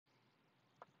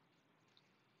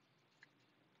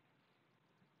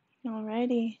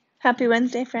Alrighty. Happy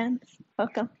Wednesday, friends.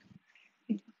 Welcome.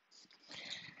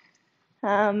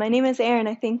 My name is Erin.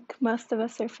 I think most of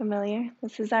us are familiar.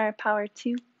 This is our Power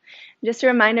 2. Just a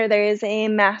reminder, there is a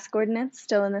mask ordinance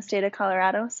still in the state of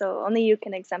Colorado, so only you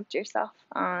can exempt yourself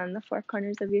on the four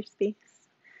corners of your space.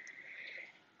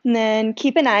 And then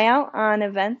keep an eye out on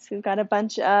events. We've got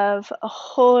a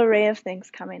whole array of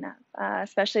things coming up,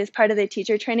 especially as part of the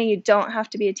teacher training. You don't have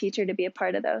to be a teacher to be a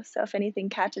part of those, so if anything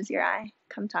catches your eye,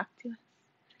 come talk to us.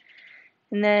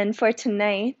 And then for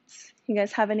tonight, you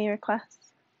guys have any requests?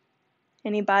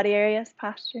 Any body areas,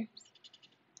 postures?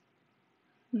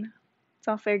 No, it's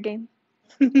all fair game.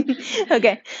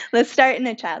 Okay, let's start in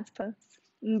a child's pose.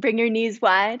 Bring your knees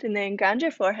wide and then ground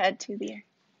your forehead to the earth.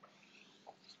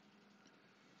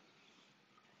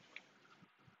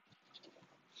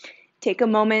 Take a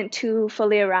moment to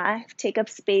fully arrive. Take up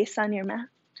space on your mat.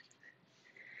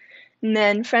 And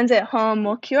then, friends at home,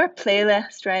 we'll cue our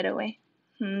playlist right away.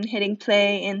 Hitting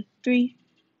play in 3,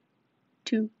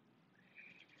 2,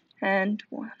 and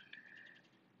 1.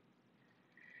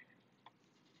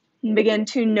 And begin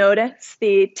to notice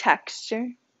the texture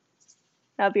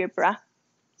of your breath.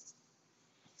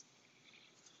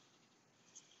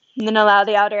 And then allow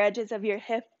the outer edges of your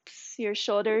hips, your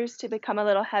shoulders to become a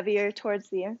little heavier towards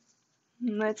the earth.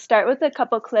 And let's start with a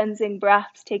couple cleansing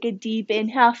breaths. Take a deep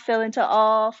inhale, fill into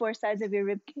all four sides of your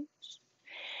ribcage.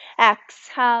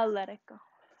 Exhale, let it go.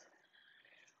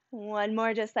 One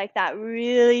more just like that,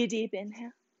 really deep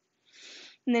inhale.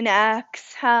 And then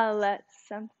exhale, let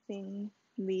something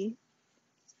leave.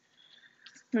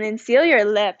 And then seal your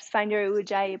lips, find your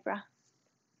Ujjayi breath.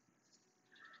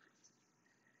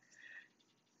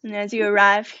 And as you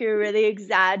arrive here, really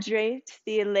exaggerate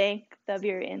the length of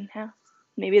your inhale.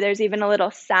 Maybe there's even a little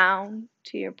sound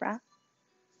to your breath.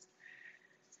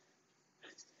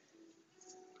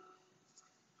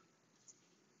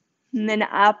 And then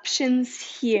options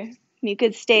here. You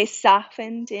could stay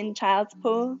softened in child's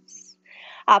pose.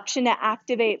 Option to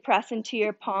activate, press into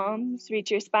your palms, reach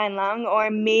your spine long,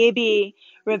 or maybe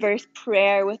reverse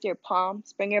prayer with your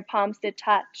palms. Bring your palms to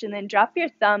touch and then drop your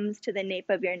thumbs to the nape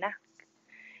of your neck.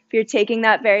 If you're taking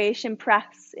that variation,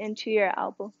 press into your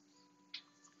elbow.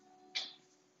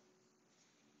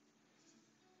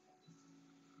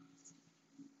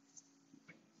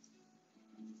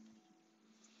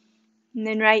 And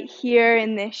then right here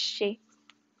in this shape,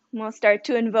 we'll start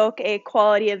to invoke a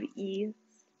quality of ease.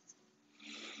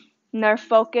 And our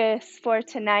focus for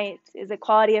tonight is a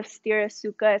quality of sthira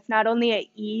sukha. It's not only an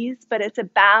ease, but it's a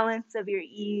balance of your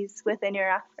ease within your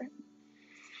effort.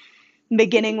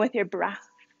 Beginning with your breath.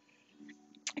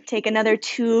 Take another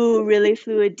 2 really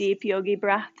fluid, deep yogi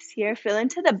breaths here. Fill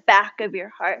into the back of your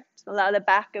heart. Allow the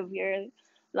back of your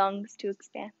lungs to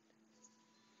expand.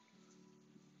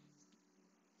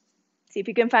 See if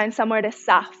you can find somewhere to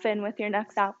soften with your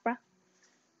next out breath.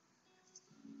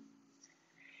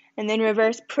 And then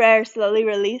reverse prayer, slowly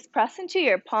release. Press into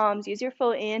your palms. Use your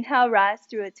full inhale, rise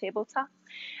through a tabletop.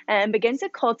 And begin to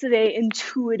cultivate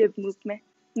intuitive movement.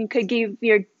 You could keep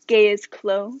your gaze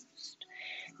closed.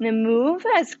 And then move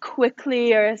as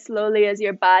quickly or as slowly as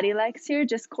your body likes here.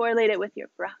 Just correlate it with your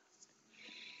breath.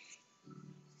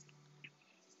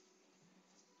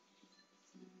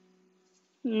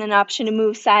 And an option to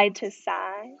move side to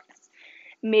side.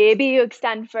 Maybe you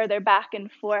extend further back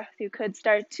and forth. You could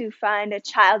start to find a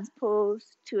child's pose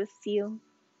to a seal.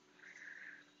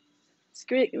 Just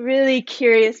really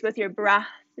curious with your breath,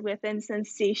 within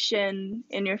sensation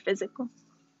in your physical.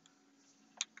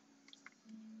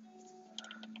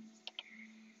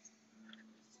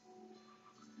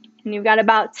 And you've got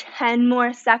about 10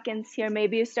 more seconds here.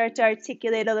 Maybe you start to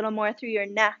articulate a little more through your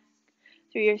neck,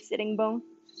 through your sitting bones.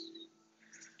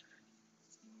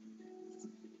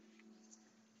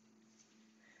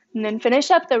 And then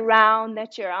finish up the round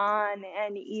that you're on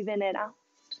and even it out.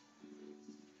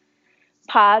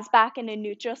 Pause back into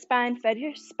neutral spine.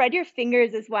 Spread your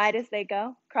fingers as wide as they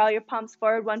go. Crawl your palms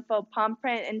forward, one full palm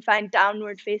print, and find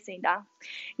downward facing down.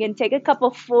 You can take a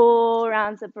couple full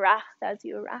rounds of breath as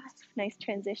you arrive. Nice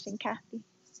transition, Kathy.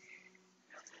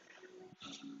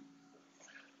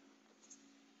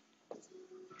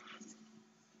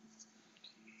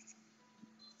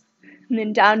 And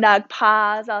then down dog,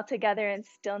 pause all together in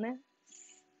stillness.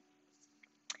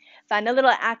 Find a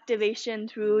little activation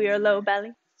through your low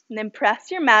belly. And then press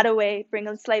your mat away. Bring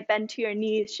a slight bend to your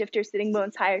knees. Shift your sitting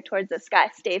bones higher towards the sky.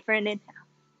 Stay for an inhale.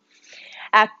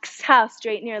 Exhale,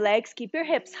 straighten your legs. Keep your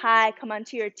hips high. Come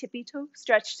onto your tippy toes.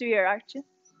 Stretch through your arches.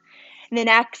 And then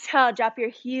exhale, drop your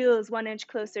heels 1 inch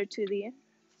closer to the earth.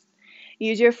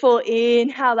 Use your full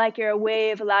inhale like you're a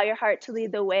wave. Allow your heart to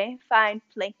lead the way. Find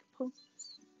plank pose.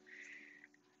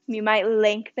 You might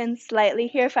lengthen slightly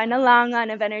here. Find a long line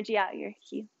of energy out your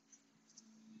heel.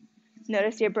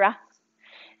 Notice your breath.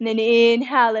 And then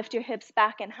inhale, lift your hips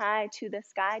back and high to the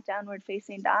sky, downward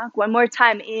facing dog. One more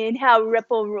time. Inhale,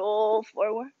 ripple, roll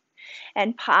forward.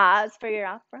 And pause for your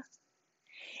out breath.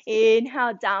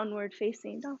 Inhale, downward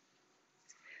facing dog.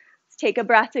 Let's take a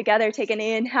breath together. Take an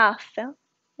inhale, fill.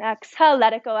 Exhale,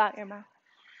 let it go out your mouth.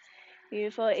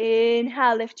 Beautiful.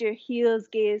 Inhale, lift your heels,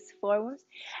 gaze forward.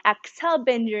 Exhale,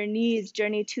 bend your knees,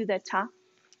 journey to the top.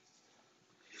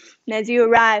 And as you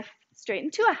arrive,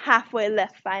 straighten to a halfway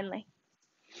lift finally.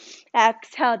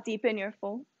 Exhale, deepen your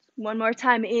fold. One more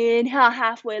time. Inhale,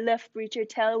 halfway lift. Reach your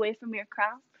tail away from your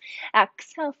crown.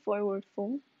 Exhale, forward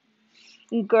fold.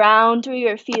 And ground through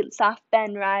your feet. Soft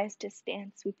bend, rise to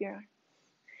stand. Sweep your arms.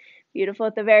 Beautiful.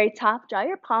 At the very top, draw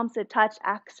your palms to touch.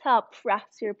 Exhale, press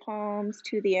your palms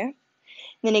to the earth.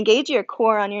 Then engage your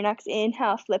core on your next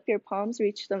inhale. Flip your palms,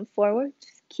 reach them forward.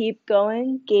 Just keep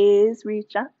going. Gaze,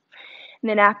 reach up. And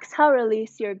then exhale,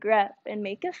 release your grip and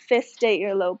make a fist at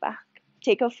your low back.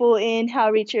 Take a full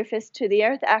inhale, reach your fist to the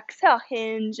earth. Exhale,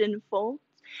 hinge and fold.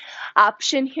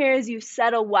 Option here is you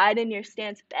settle, widen your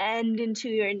stance, bend into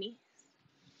your knees.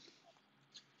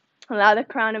 Allow the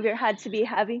crown of your head to be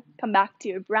heavy. Come back to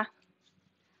your breath.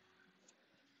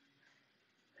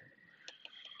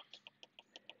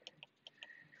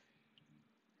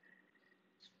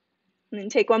 And then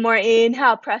take one more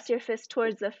inhale, press your fist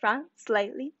towards the front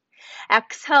slightly.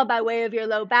 Exhale, by way of your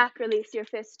low back, release your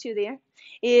fist to the earth.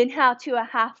 Inhale to a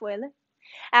halfway lift.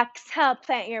 Exhale,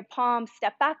 plant your palms,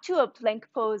 step back to a plank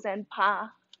pose and pause.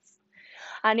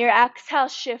 On your exhale,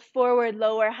 shift forward,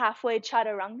 lower halfway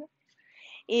chaturanga.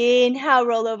 Inhale,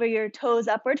 roll over your toes,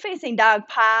 upward facing dog.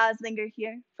 Pause, linger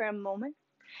here for a moment.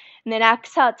 And then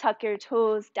exhale, tuck your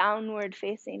toes, downward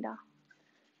facing dog.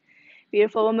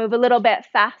 Beautiful. We'll move a little bit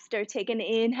faster. Take an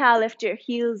inhale, lift your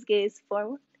heels, gaze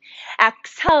forward.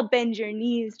 Exhale, bend your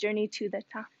knees, journey to the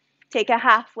top. Take a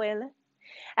halfway lift.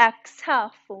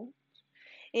 Exhale, fold.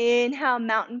 Inhale,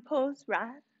 mountain pose,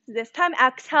 rise. This time,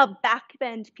 exhale, back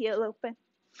bend, peel open.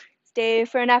 Stay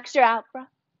for an extra out breath.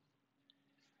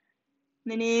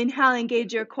 Then inhale,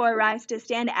 engage your core, rise to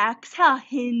stand. Exhale,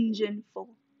 hinge and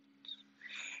fold.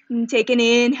 And take an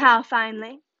inhale,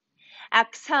 finally.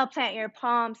 Exhale, plant your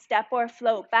palms, step or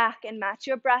float back and match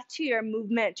your breath to your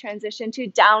movement. Transition to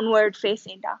downward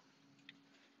facing dog.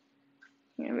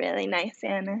 You're really nice,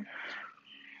 Anna.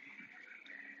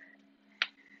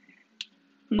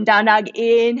 Down dog,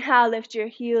 inhale, lift your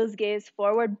heels, gaze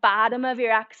forward. Bottom of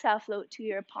your exhale, float to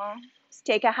your palms.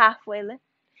 Take a halfway lift.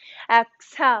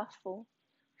 Exhale, fold.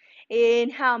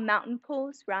 Inhale, mountain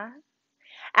pose, rise.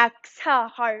 Exhale,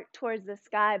 heart towards the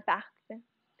sky, back bend.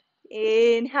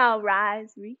 Inhale,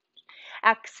 rise, reach.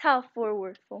 Exhale,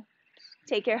 forward fold.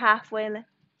 Take your halfway lift.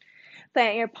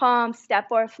 Plant your palms, step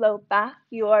or float back.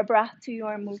 Your breath to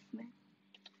your movement.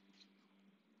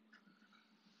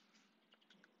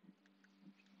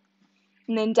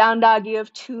 And then down dog, you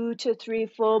have 2 to 3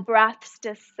 full breaths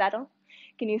to settle.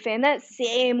 Can you find that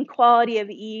same quality of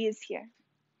ease here?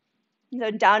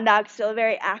 So down dog, still a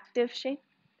very active shape.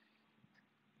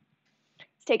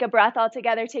 Let's take a breath all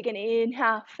together. Take an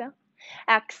inhale, fill.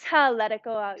 Exhale, let it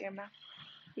go out your mouth.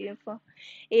 Beautiful.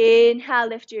 Inhale,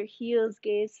 lift your heels,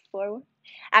 gaze forward.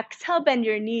 Exhale, bend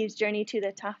your knees, journey to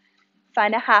the top.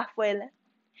 Find a halfway lift.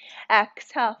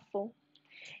 Exhale, fold.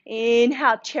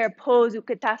 Inhale, chair pose,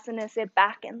 Utkatasana, sit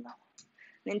back and low.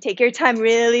 Then take your time,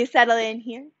 really settle in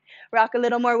here. Rock a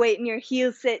little more weight in your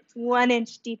heels, sit 1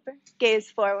 inch deeper, gaze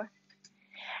forward.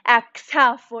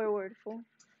 Exhale, forward fold.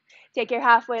 Take your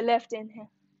halfway lift,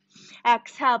 inhale.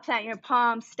 Exhale, plant your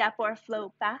palms, step or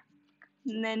float back.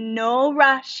 And then no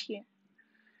rush here.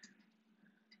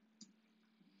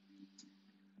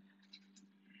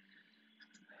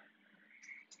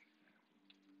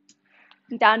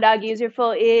 Down dog, use your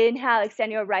full inhale,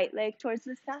 extend your right leg towards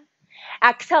the side.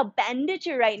 Exhale, bend at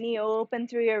your right knee, open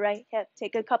through your right hip.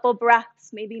 Take a couple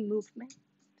breaths, maybe movement.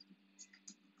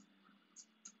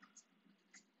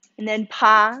 And then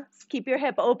pause, keep your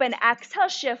hip open. Exhale,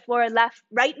 shift forward, left,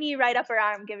 right knee, right upper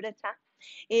arm, give it a tap.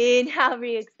 Inhale,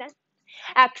 re-extend.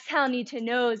 Exhale, knee to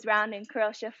nose, round and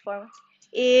curl, shift forward.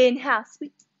 Inhale,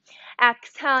 sweep.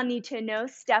 Exhale, knee to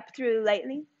nose, step through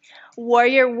lightly.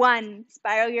 Warrior 1,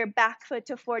 spiral your back foot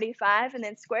to 45, and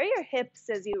then square your hips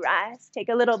as you rise. Take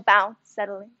a little bounce,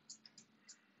 settle in.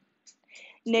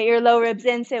 Knit your low ribs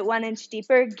in, sit 1 inch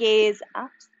deeper, gaze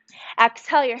up.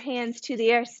 Exhale your hands to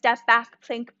the air, step back,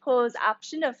 plank pose,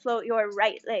 option to float your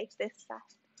right leg this side.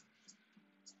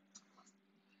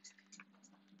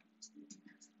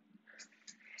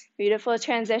 Beautiful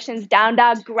transitions. Down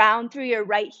dog, ground through your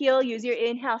right heel. Use your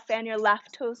inhale, fan your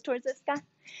left toes towards the sky.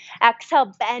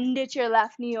 Exhale, bend at your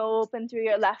left knee, open through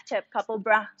your left hip. Couple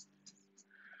breaths.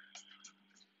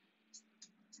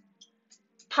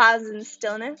 Pause in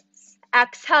stillness.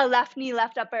 Exhale, left knee,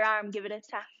 left upper arm. Give it a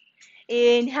tap.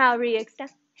 Inhale,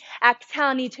 re-extend.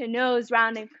 Exhale, knee to nose,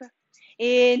 round and curl.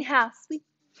 Inhale, sweep.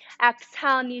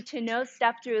 Exhale, knee to nose,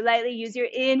 step through lightly. Use your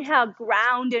inhale,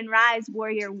 ground and rise,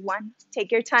 warrior one.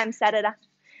 Take your time, set it up.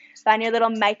 Find your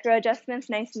little micro adjustments,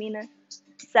 nice, Mina.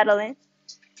 Settle in.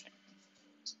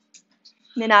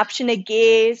 And then option to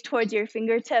gaze towards your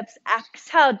fingertips.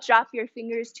 Exhale, drop your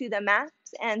fingers to the mat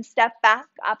and step back.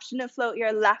 Option to float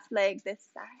your left leg this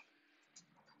side.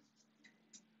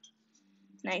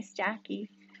 Nice, Jackie.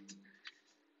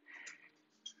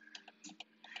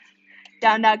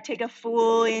 Down dog, take a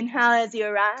full inhale as you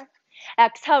arrive.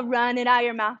 Exhale, run it out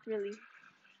your mouth, release.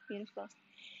 Beautiful.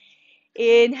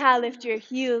 Inhale, lift your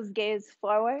heels, gaze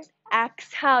forward.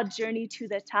 Exhale, journey to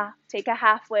the top. Take a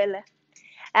halfway lift.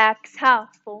 Exhale,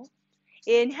 fold.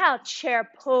 Inhale, chair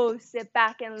pose, sit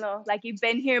back and low, like you've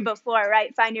been here before,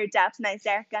 right? Find your depth, nice,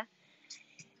 Erica.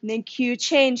 And then cue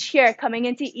change here, coming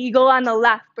into eagle on the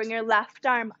left. Bring your left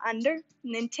arm under,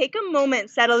 and then take a moment,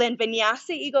 settle in.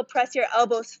 Vinyasa eagle, press your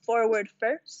elbows forward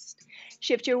first.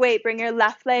 Shift your weight, bring your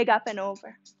left leg up and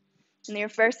over. And your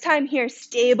first time here,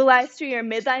 stabilize through your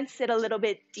midline, sit a little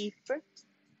bit deeper.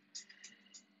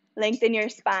 Lengthen your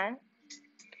spine.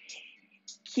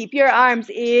 Keep your arms,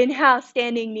 inhale,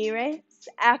 standing knee raise.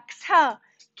 Exhale,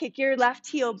 kick your left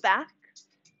heel back.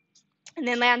 And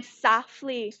then land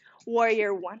softly,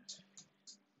 warrior one.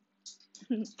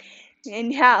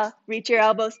 Inhale, reach your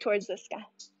elbows towards the sky.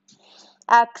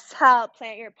 Exhale,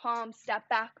 plant your palms, step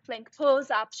back, plank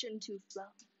pose, option to flow.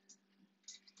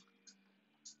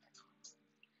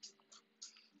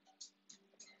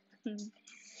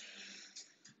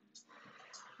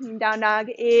 Down dog,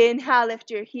 inhale, lift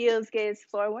your heels, gaze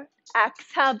forward.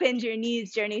 Exhale, bend your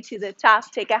knees, journey to the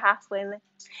top, take a halfway lift.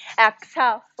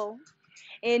 Exhale, fold.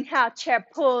 Inhale, chair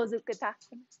pose,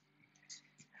 Utkatasana.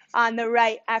 On the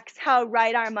right, exhale,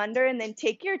 right arm under, and then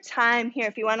take your time here.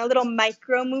 If you want a little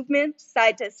micro movement,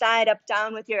 side to side, up,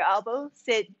 down with your elbows,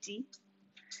 sit deep.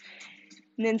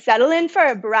 And then settle in for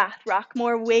a breath. Rock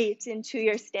more weight into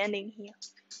your standing heel.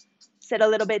 Sit a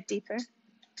little bit deeper.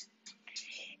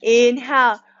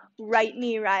 Inhale, right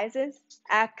knee rises.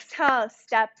 Exhale,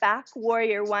 step back,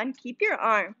 warrior one. Keep your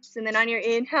arms. And then on your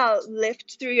inhale,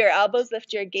 lift through your elbows,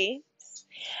 lift your gaze.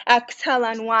 Exhale,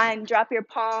 unwind, drop your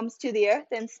palms to the earth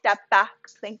and step back,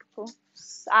 plank pose.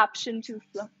 Option to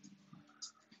flow.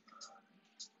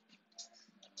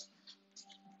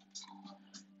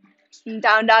 And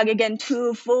down dog again,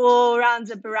 2 full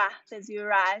rounds of breath as you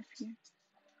arrive here.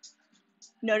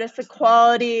 Notice the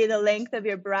quality, the length of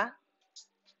your breath.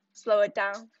 Slow it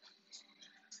down.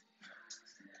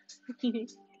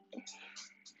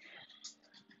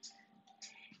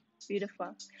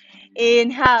 Beautiful.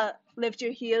 Inhale, lift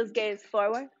your heels, gaze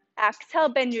forward. Exhale,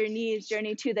 bend your knees,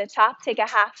 journey to the top. Take a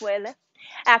halfway lift.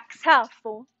 Exhale,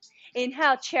 fold.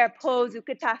 Inhale, chair pose,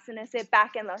 Utkatasana, sit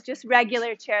back and low. Just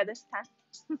regular chair this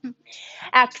time.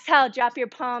 Exhale, drop your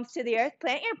palms to the earth.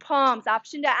 Plant your palms.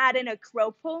 Option to add in a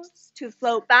crow pose to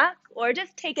float back, or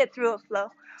just take it through a flow.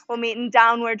 We'll meet in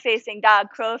downward facing dog.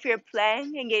 Crow if you're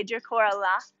playing. Engage your core a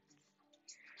lot.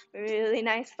 Really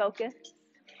nice focus.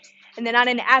 And then on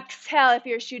an exhale, if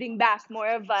you're shooting back, more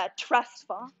of a trust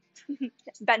fall.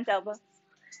 Bent elbows.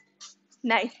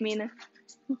 Nice, Mina.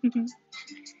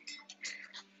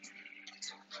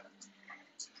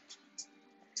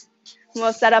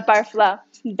 We'll set up our flow.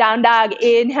 Down dog,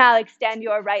 inhale, extend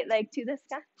your right leg to the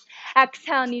sky.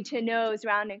 Exhale, knee to nose,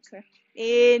 round and curl.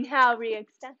 Inhale,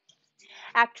 re-extend.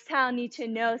 Exhale, knee to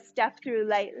nose, step through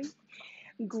lightly.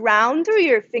 Ground through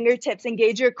your fingertips,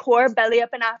 engage your core, belly up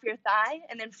and off your thigh,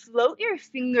 and then float your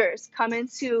fingers, come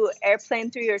into airplane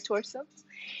through your torso,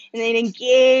 and then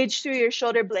engage through your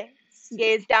shoulder blades.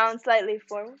 Gaze down slightly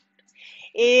forward.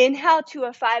 Inhale to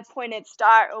a 5-pointed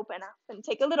star, open up, and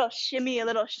take a little shimmy, a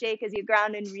little shake as you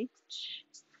ground and reach.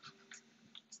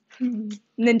 And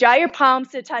then draw your palms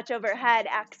to touch overhead.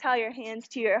 Exhale your hands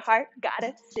to your heart. Got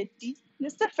it. Sit deep.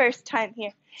 This is the first time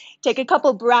here. Take a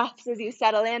couple breaths as you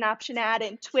settle in. Option to add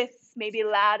in twists, maybe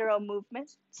lateral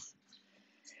movements.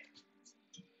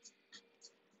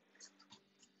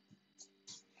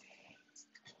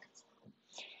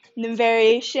 And then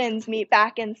variations, meet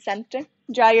back in center.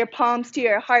 Draw your palms to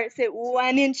your heart. Sit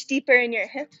 1 inch deeper in your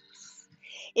hips.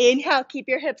 Inhale, keep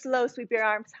your hips low. Sweep your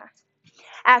arms high.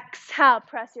 Exhale,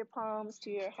 press your palms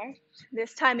to your heart.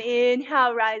 This time,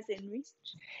 inhale, rise and reach.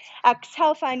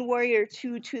 Exhale, find warrior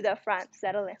two to the front.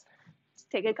 Settle in.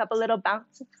 Take a couple little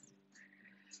bounces.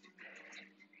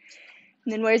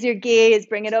 And then where's your gaze?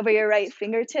 Bring it over your right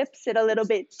fingertips. Sit a little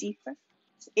bit deeper.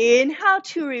 Inhale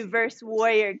to reverse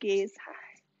warrior, gaze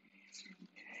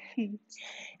high.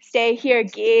 Stay here,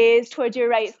 gaze towards your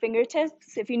right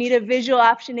fingertips. If you need a visual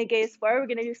option to gaze forward, we're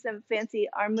going to do some fancy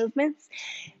arm movements.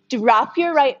 Drop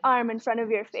your right arm in front of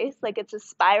your face like it's a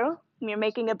spiral. And you're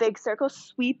making a big circle.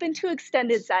 Sweep into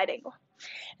extended side angle.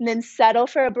 And then settle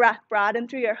for a breath. Broaden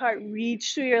through your heart.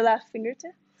 Reach through your left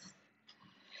fingertip.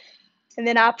 And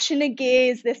then option to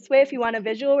gaze this way. If you want a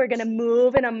visual, we're going to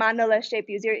move in a mandala shape.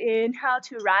 Use your inhale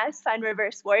to rise. Find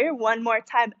reverse warrior. One more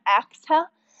time. Exhale.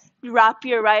 Drop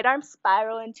your right arm.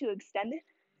 Spiral into extended.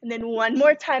 And then one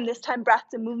more time. This time, breath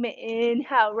to movement.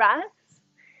 Inhale, rise.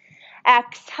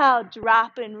 Exhale,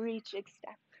 drop and reach,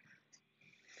 extend.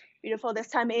 Beautiful. This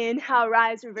time, inhale,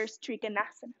 rise, reverse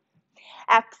Trikonasana.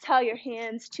 Exhale, your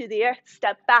hands to the earth.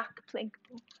 Step back, plank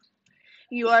pose.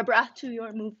 Your breath to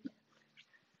your movement.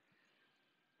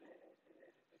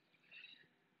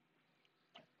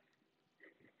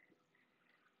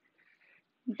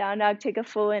 Down dog, take a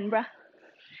full in breath.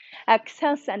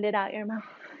 Exhale, send it out your mouth.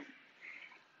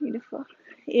 Beautiful.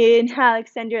 Inhale,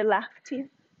 extend your left heel.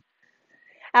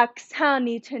 Exhale,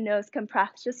 knee to nose,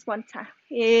 compress just one time.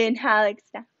 Inhale,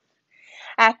 extend.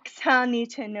 Exhale, knee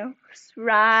to nose.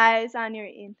 Rise on your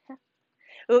inhale.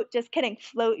 Oh, just kidding.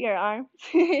 Float your arms.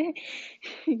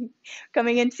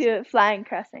 Coming into flying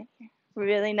crescent here.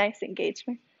 Really nice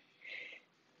engagement.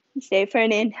 Stay for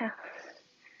an inhale.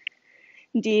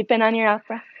 Deepen on your out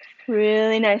breath.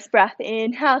 Really nice breath.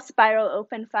 Inhale, spiral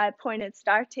open, 5-pointed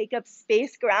star. Take up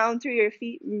space, ground through your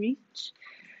feet, reach.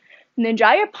 And then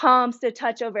draw your palms to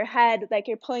touch overhead like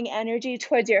you're pulling energy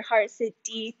towards your heart. Sit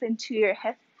deep into your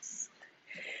hips.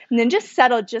 And then just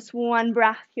settle, just one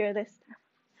breath here this time.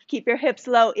 Keep your hips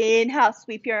low. Inhale,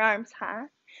 sweep your arms high.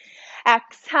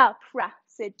 Exhale, press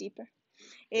it deeper.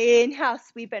 Inhale,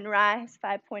 sweep and rise,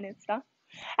 5-pointed star.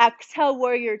 Exhale,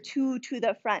 warrior 2 to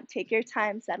the front. Take your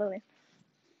time, settle in.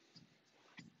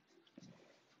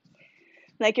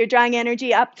 Like you're drawing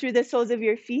energy up through the soles of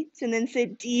your feet, and then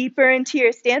sit deeper into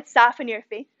your stance. Soften your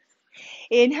face.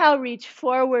 Inhale, reach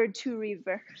forward to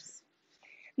reverse.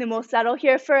 Then we'll settle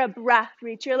here for a breath.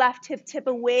 Reach your left hip tip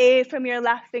away from your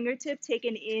left fingertip. Take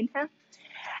an inhale.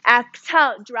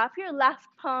 Exhale, drop your left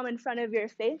palm in front of your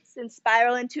face and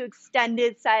spiral into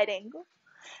extended side angle.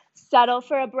 Settle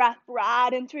for a breath.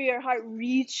 Broaden through your heart.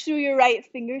 Reach through your right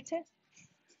fingertip.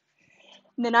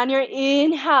 And then on your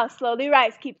inhale, slowly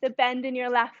rise. Keep the bend in your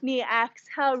left knee.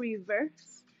 Exhale,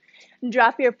 reverse. And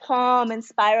drop your palm and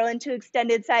spiral into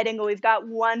extended side angle. We've got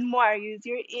one more. Use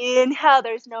your inhale.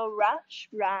 There's no rush.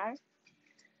 Rise.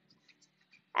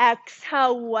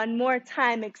 Exhale one more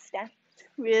time. Extend.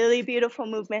 Really beautiful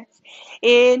movements.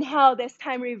 Inhale, this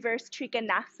time reverse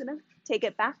Trikonasana. Take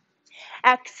it back.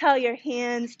 Exhale your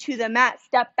hands to the mat.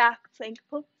 Step back, plank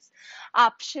pose.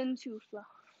 Option to flow.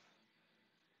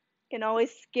 Can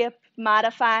always skip,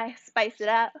 modify, spice it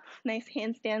up. Nice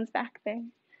handstands back there.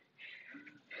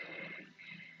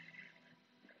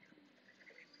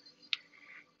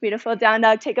 Beautiful. Down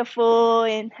dog. Take a full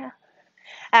inhale.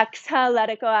 Exhale, let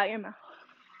it go out your mouth.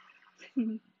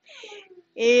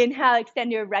 Inhale,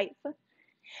 extend your right foot.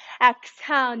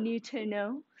 Exhale, knee to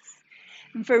nose.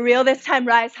 And for real this time,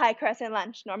 rise high crescent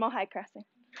lunge. Normal high crescent.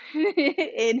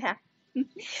 Inhale.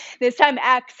 This time,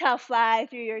 exhale, fly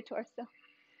through your torso.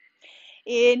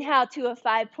 Inhale to a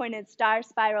 5-pointed star,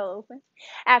 spiral open.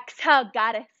 Exhale,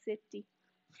 goddess, sit deep.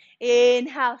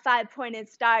 Inhale, 5-pointed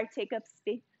star, take up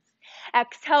space.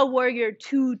 Exhale, warrior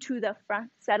 2 to the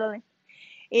front, settling.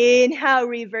 Inhale,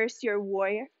 reverse your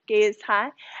warrior, gaze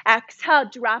high. Exhale,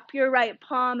 drop your right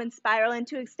palm and spiral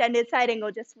into extended side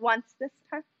angle just once this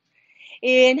time.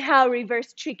 Inhale,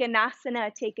 reverse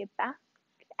Trikonasana, take it back.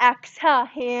 Exhale,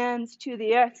 hands to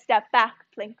the earth, step back,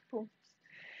 plank pose.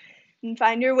 And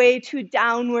find your way to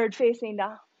downward facing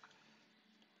dog.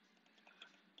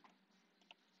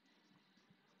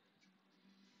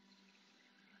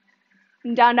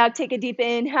 And down dog, take a deep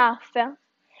inhale, fill.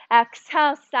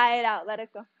 Exhale, sigh it out, let it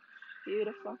go.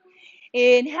 Beautiful.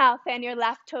 Inhale, fan your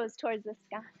left toes towards the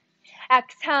sky.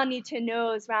 Exhale, knee to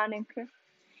nose, round and curve.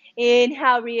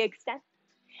 Inhale, re-extend.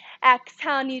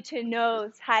 Exhale, knee to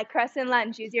nose, high crescent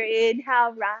lunge. Use your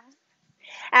inhale, rise.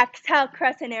 Exhale,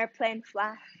 crescent airplane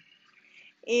fly.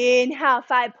 Inhale,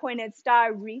 5-pointed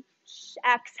star, reach.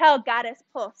 Exhale, goddess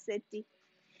pulse, sit deep.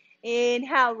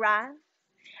 Inhale, rise.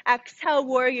 Exhale,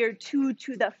 warrior 2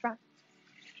 to the front.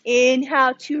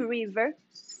 Inhale to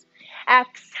reverse.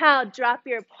 Exhale, drop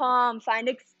your palm. Find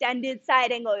extended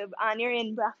side angle on your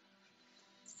in-breath.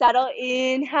 Settle,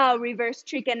 inhale, reverse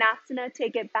Trikonasana,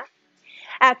 take it back.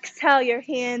 Exhale your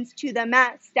hands to the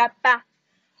mat. Step back.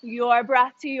 Your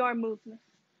breath to your movement.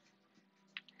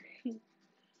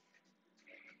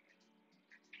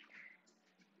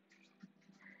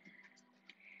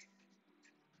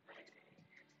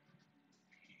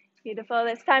 Beautiful.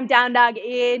 This time, down dog.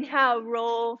 Inhale,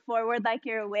 roll forward like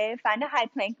you're a wave. Find a high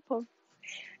plank pose.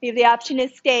 You have the option to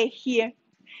stay here.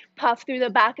 Puff through the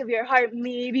back of your heart.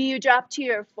 Maybe you drop to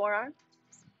your forearm.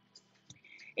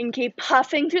 And keep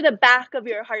puffing through the back of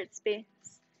your heart space.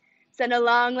 Send a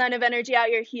long line of energy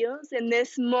out your heels. In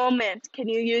this moment, can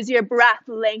you use your breath?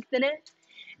 Lengthen it.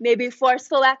 Maybe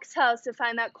forceful exhales to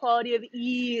find that quality of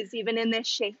ease even in this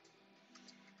shape.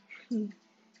 And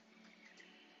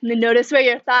then notice where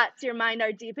your thoughts, your mind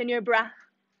are. Deepen your breath.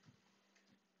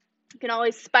 You can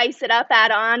always spice it up,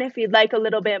 add on if you'd like a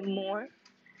little bit more.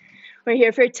 We're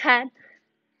here for 10.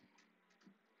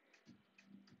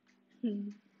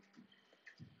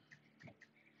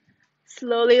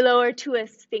 Slowly lower to a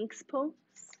Sphinx pose.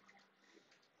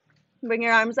 Bring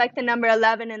your arms like the number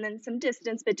 11 and then some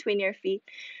distance between your feet.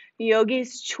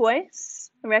 Yogi's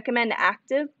choice. I recommend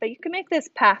active, but you can make this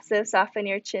passive. Soften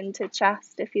your chin to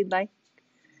chest if you'd like.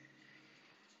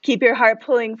 Keep your heart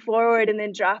pulling forward and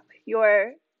then drop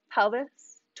your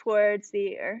pelvis towards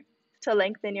the earth to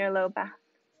lengthen your low back.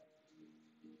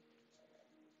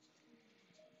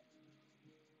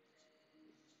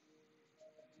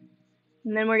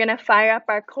 And then we're going to fire up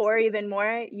our core even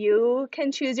more. You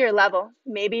can choose your level.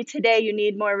 Maybe today you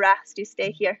need more rest. You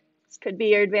stay here. This could be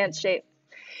your advanced shape.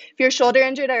 If you're shoulder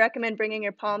injured, I recommend bringing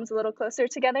your palms a little closer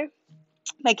together.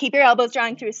 But keep your elbows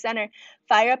drawing through center.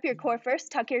 Fire up your core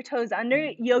first. Tuck your toes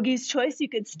under. Yogi's choice. You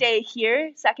could stay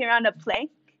here. Second round of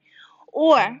plank.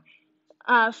 Or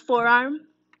forearm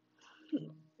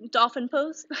dolphin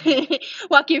pose.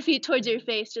 Walk your feet towards your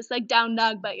face, just like down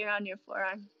dog, but you're on your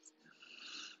forearm.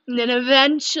 And then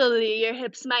eventually your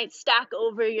hips might stack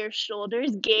over your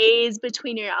shoulders. Gaze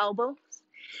between your elbows.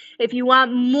 If you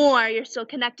want more, you're still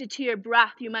connected to your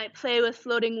breath. You might play with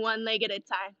floating one leg at a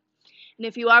time. And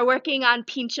if you are working on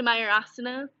Pincha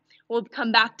Mayurasana, we'll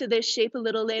come back to this shape a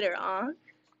little later on.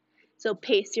 So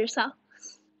pace yourself.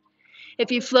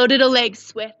 If you floated a leg,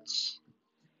 switch.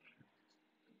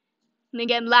 And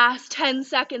again, last 10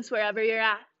 seconds wherever you're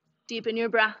at. Deepen your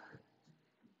breath.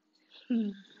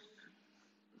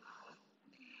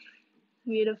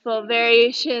 Beautiful.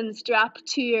 Variations. Drop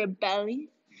to your belly.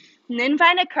 And then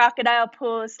find a crocodile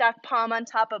pose. Stack palm on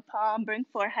top of palm. Bring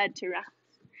forehead to rest.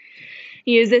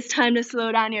 Use this time to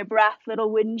slow down your breath.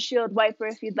 Little windshield wiper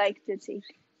if you'd like to take.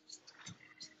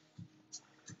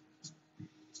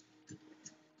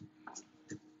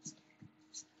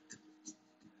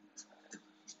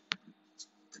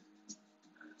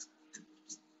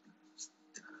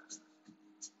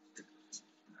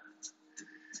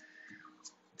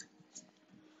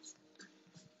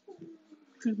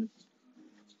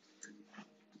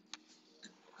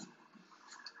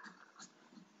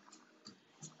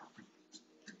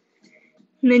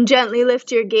 And then gently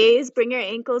lift your gaze. Bring your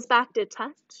ankles back to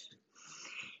touch.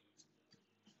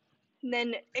 And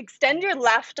then extend your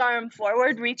left arm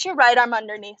forward. Reach your right arm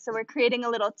underneath. So we're creating a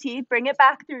little T. Bring it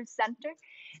back through center.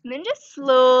 And then just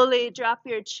slowly drop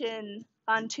your chin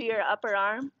onto your upper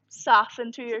arm.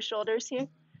 Soften through your shoulders here.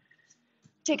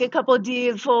 Take a couple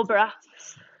deep, full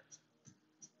breaths.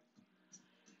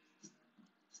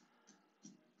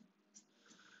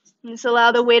 And just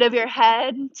allow the weight of your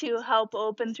head to help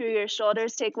open through your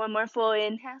shoulders. Take one more full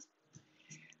inhale.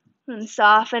 And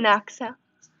soften, exhale.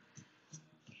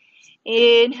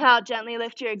 Inhale, gently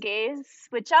lift your gaze.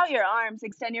 Switch out your arms.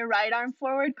 Extend your right arm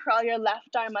forward. Crawl your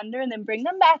left arm under. And then bring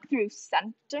them back through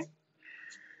center.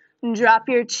 And drop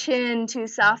your chin to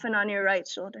soften on your right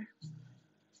shoulder.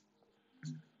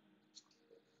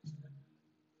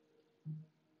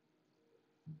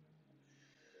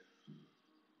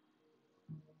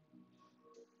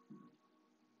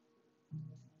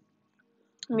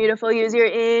 Beautiful. Use your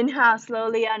inhale.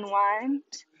 Slowly unwind.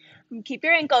 And keep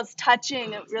your ankles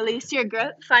touching. Release your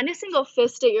grip. Find a single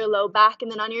fist at your low back. And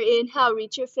then on your inhale,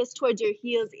 reach your fist towards your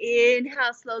heels.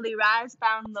 Inhale. Slowly rise.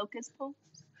 Bound locust pose.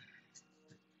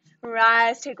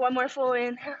 Rise. Take one more full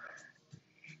inhale.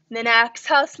 And then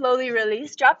exhale. Slowly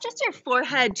release. Drop just your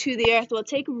forehead to the earth. We'll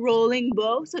take rolling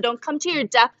bow. So don't come to your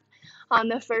depth on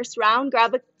the first round.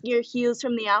 Grab your heels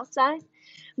from the outside.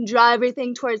 Draw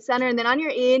everything towards center, and then on your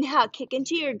inhale, kick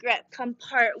into your grip. Come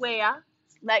part way up.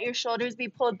 Let your shoulders be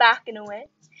pulled back and away.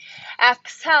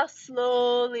 Exhale,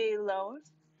 slowly lower.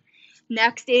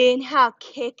 Next inhale,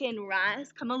 kick and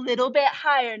rise. Come a little bit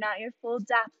higher, not your full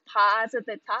depth. Pause at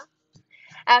the top.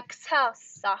 Exhale,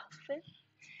 soften.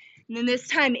 And then this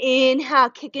time, inhale,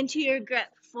 kick into your grip.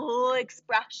 full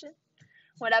expression.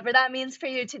 Whatever that means for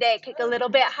you today. Kick a little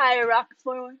bit higher, rock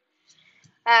forward.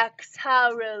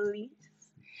 Exhale, release.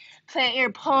 Plant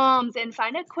your palms and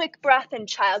find a quick breath in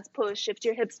child's pose. Shift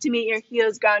your hips to meet your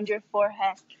heels, ground your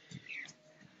forehead.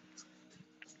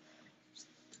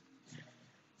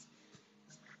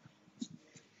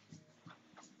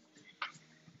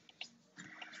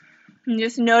 And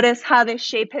just notice how the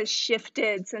shape has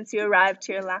shifted since you arrived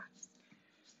to your last.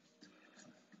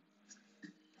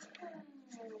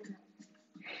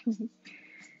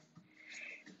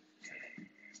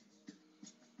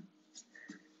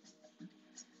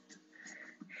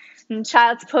 In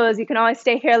child's pose, you can always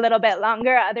stay here a little bit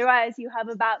longer. Otherwise, you have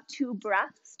about 2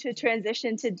 breaths to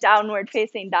transition to downward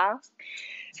facing dog.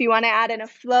 If you want to add in a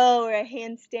flow or a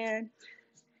handstand,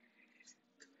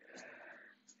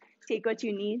 take what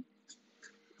you need.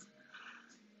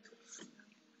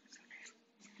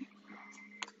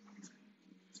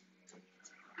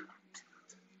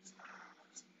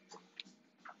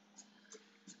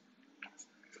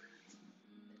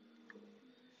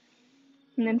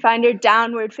 And then find your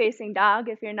downward facing dog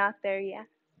if you're not there yet.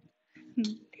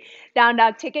 Down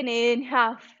dog, take an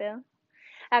inhale, fill.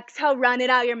 Exhale, run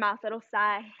it out your mouth, little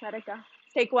sigh, let it go.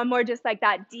 Take one more just like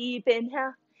that, deep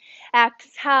inhale.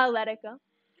 Exhale, let it go.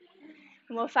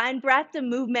 And we'll find breath and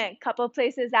movement, couple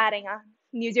places adding on.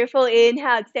 Use your full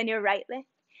inhale, extend your right leg.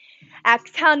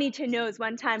 Exhale, knee to nose,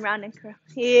 one time round and curl.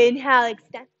 Inhale,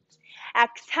 extend.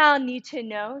 Exhale, knee to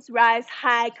nose, rise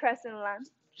high, crescent lunge.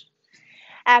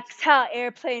 Exhale,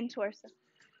 airplane torso.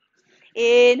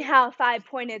 Inhale,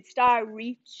 5-pointed star,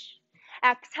 reach.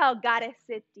 Exhale, goddess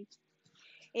sit deep.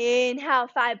 Inhale,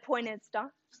 5-pointed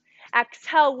star.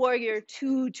 Exhale, warrior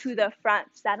 2 to the front,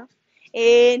 settle.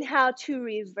 Inhale to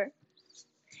reverse.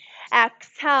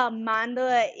 Exhale,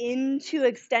 mandala into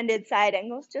extended side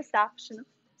angle, just optional,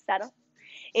 settle.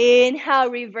 Inhale,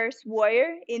 reverse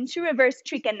warrior into reverse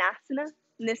trikonasana.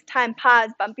 And this time, pause,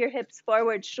 bump your hips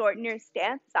forward, shorten your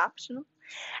stance, optional.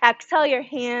 Exhale your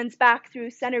hands back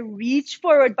through center, reach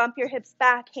forward, bump your hips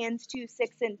back, hands to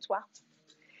 6 and 12.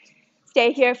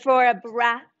 Stay here for a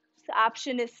breath. The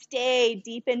option is stay,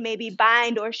 deepen, maybe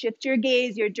bind, or shift your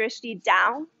gaze, your drishti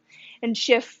down, and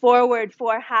shift forward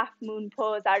for half moon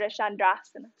pose, Ardha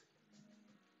Chandrasana.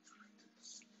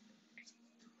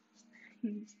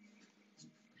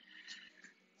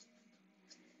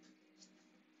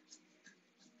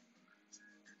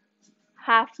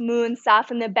 Half moon,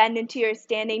 soften the bend into your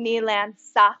standing knee, land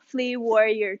softly,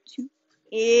 warrior 2.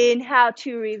 Inhale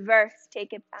to reverse,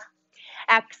 take it back.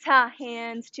 Exhale,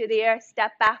 hands to the air,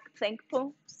 step back, plank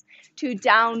pose to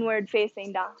downward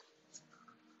facing dog.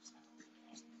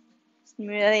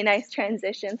 Really nice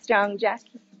transition, strong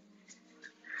Jackie.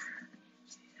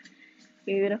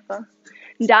 Beautiful.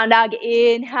 Down dog,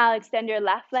 inhale, extend your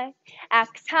left leg.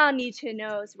 Exhale, knee to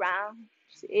nose, round.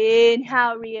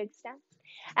 Inhale, re-extend.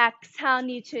 Exhale,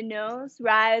 knee to nose,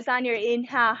 rise on your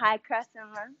inhale, high crescent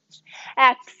lunge.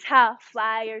 Exhale,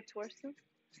 fly your torso.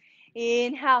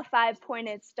 Inhale,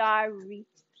 5-pointed star, reach.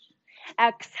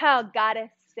 Exhale,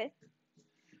 goddess sit.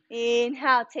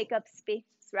 Inhale, take up space,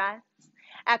 rise.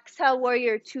 Exhale,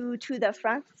 warrior 2 to the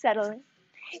front, settling.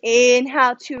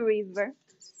 Inhale to reverse.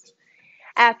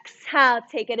 Exhale,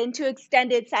 take it into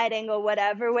extended side angle,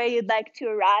 whatever way you'd like to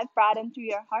arrive, broaden through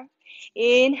your heart.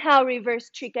 Inhale, reverse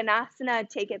trikonasana,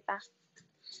 take it back.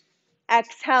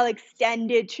 Exhale,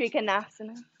 extended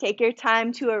trikonasana. Take your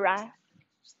time to arrive.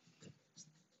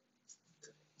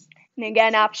 And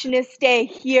again, option is stay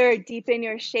here, deepen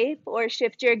your shape, or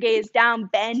shift your gaze down,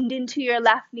 bend into your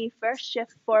left knee first,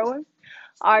 shift forward,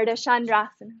 Ardha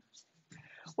Chandrasana.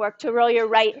 Work to roll your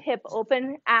right hip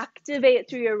open, activate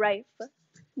through your right foot.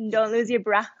 And don't lose your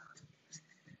breath.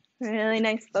 Really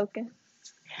nice focus.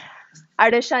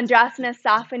 Ardha Chandrasana,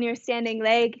 soften your standing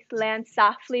leg, land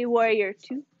softly, warrior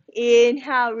 2.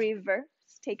 Inhale, reverse,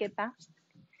 take it back.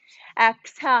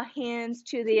 Exhale, hands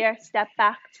to the air, step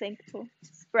back, plank pose.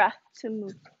 Breath to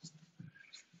move.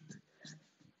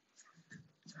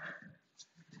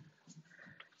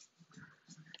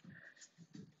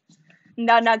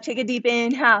 Down dog, take a deep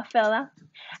inhale, fill up.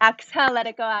 Exhale, let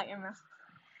it go out your mouth.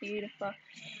 Beautiful.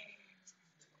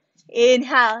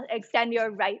 Inhale, extend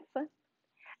your right foot.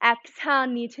 Exhale,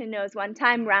 knee to nose, one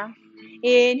time round.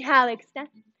 Inhale, extend.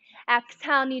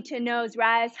 Exhale, knee to nose,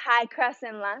 rise, high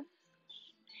crescent lunge.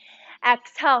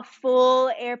 Exhale, full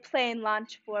airplane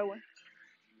launch forward.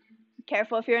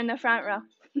 Careful if you're in the front row.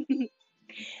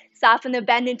 Soften the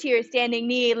bend into your standing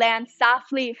knee, land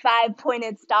softly,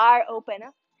 5-pointed star, open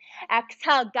up.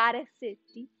 Exhale, goddess sit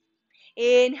deep.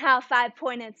 Inhale,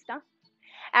 5-pointed star.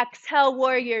 Exhale,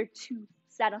 warrior 2,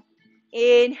 settle.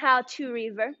 Inhale to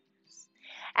reverse.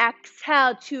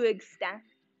 Exhale to extend.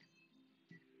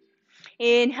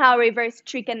 Inhale, reverse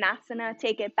Trikonasana,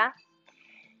 take it back.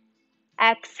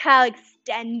 Exhale,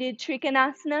 extended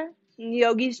Trikonasana.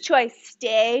 Yogi's choice,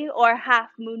 stay or half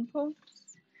moon pose.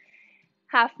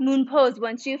 Half moon pose,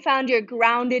 once you found your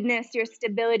groundedness, your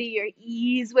stability, your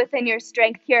ease within your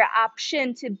strength here,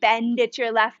 option to bend at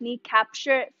your left knee,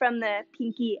 capture it from the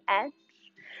pinky edge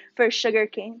for sugar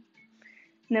cane.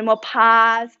 And then we'll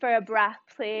pause for a breath,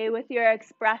 play with your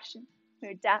expression,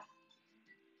 your depth.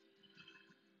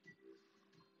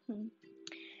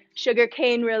 Sugar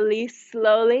cane, release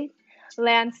slowly.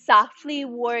 Land softly,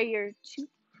 warrior two.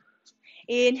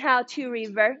 Inhale to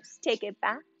reverse, take it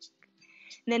back.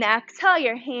 And then exhale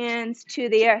your hands to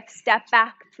the earth. Step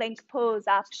back, plank pose,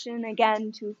 option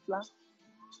again to flow.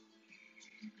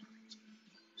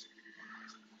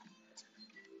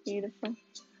 Beautiful.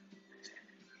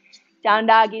 Down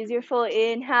dog, use your full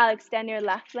inhale, extend your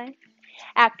left leg.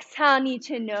 Exhale, knee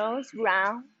to nose,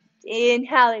 round.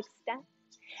 Inhale, extend.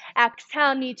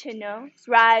 Exhale, knee to nose,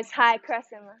 rise high,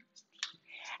 crescent lunge.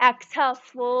 Exhale,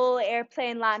 full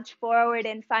airplane launch forward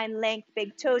and find length,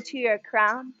 big toe to your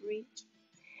crown, breathe.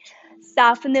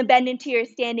 Soften the bend into your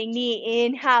standing knee.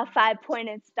 Inhale,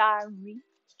 5-pointed star, reach.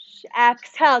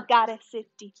 Exhale, goddess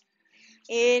 50.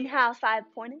 Inhale,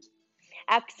 5-pointed.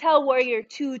 Exhale, warrior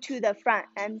two to the front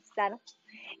and settle.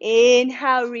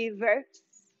 Inhale, reverse.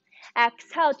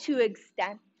 Exhale to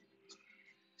extend.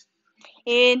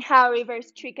 Inhale,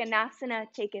 reverse Trikonasana,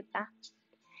 take it back.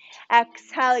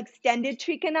 Exhale, extended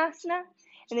Trikonasana.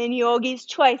 And then yogi's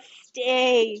choice,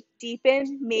 stay,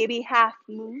 deepen, maybe half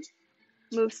move.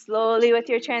 Move slowly with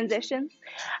your transitions.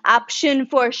 Option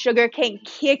for sugar cane,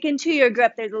 kick into your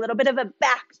grip. There's a little bit of a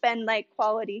back bend like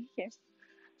quality here.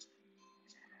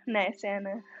 Nice,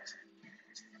 Anna.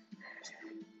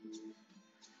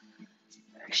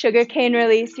 Sugar cane,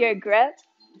 release your grip.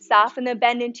 Soften the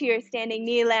bend into your standing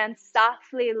knee. Land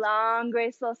softly, long,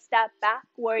 graceful step back.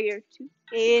 Warrior two.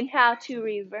 Inhale to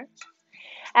reverse.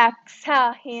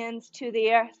 Exhale, hands to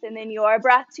the earth. And then your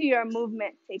breath to your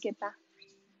movement. Take it back.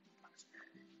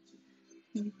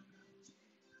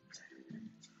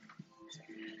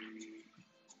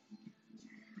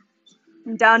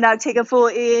 Down dog, take a full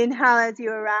inhale as you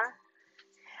arrive.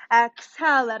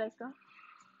 Exhale, let it go.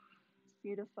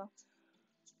 Beautiful.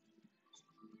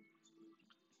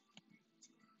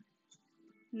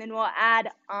 And then we'll add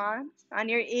on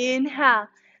your inhale.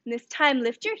 And this time,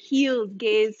 lift your heels,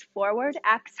 gaze forward.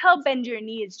 Exhale, bend your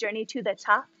knees, journey to the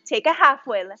top. Take a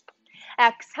halfway lift.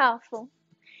 Exhale, full.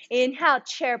 Inhale,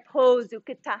 chair pose,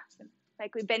 Utkatasana,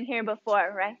 like we've been here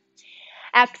before, right?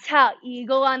 Exhale,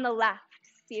 eagle on the left.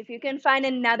 See if you can find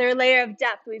another layer of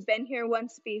depth. We've been here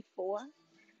once before.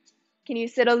 Can you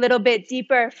sit a little bit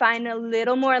deeper? Find a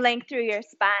little more length through your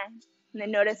spine. And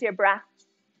then notice your breath.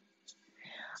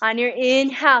 On your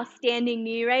inhale, standing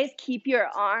knee raise, keep your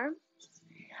arm.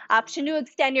 Option to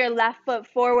extend your left foot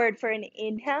forward for an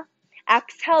inhale.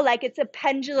 Exhale like it's a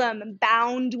pendulum,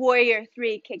 bound warrior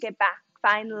three, kick it back,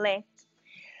 find length.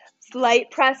 Slight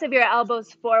press of your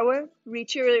elbows forward,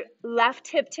 reach your left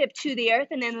hip tip to the earth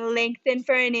and then lengthen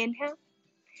for an inhale.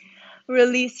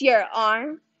 Release your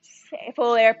arms,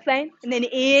 full airplane, and then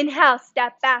inhale,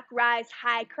 step back, rise,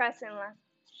 high crescent lunge.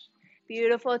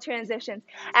 Beautiful transitions.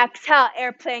 Exhale,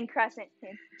 airplane crescent.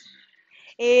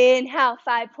 Inhale,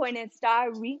 5-pointed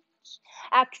star, reach.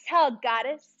 Exhale,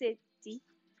 goddess, sit deep.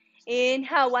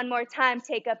 Inhale, one more time,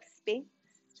 take up space.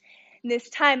 This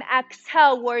time,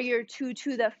 exhale, warrior two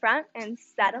to the front and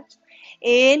settle.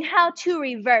 Inhale to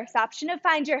reverse. Option to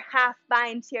find your half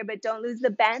bind here, but don't lose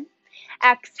the bend.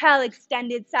 Exhale,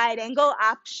 extended side angle.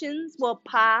 Options will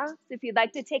pause if you'd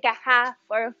like to take a half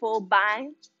or a full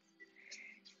bind.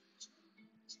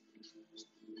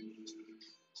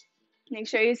 Make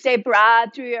sure you stay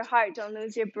broad through your heart. Don't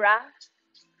lose your breath.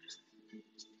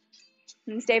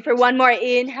 And stay for one more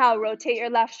inhale. Rotate your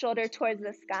left shoulder towards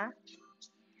the sky.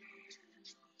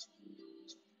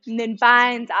 And then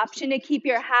binds. Option to keep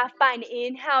your half bind.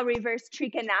 Inhale, reverse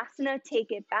Trikonasana.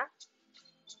 Take it back.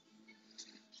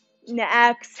 And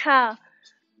exhale.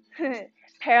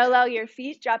 Parallel your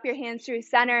feet. Drop your hands through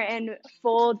center and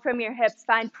fold from your hips.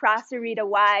 Find Prasarita,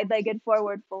 wide-legged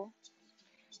forward fold.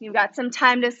 You've got some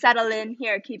time to settle in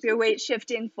here. Keep your weight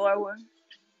shifting forward.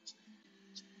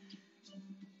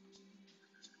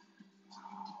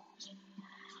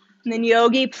 And then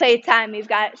yogi playtime. We've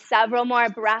got several more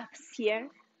breaths here.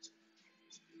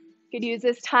 You could use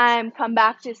this time, come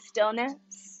back to stillness.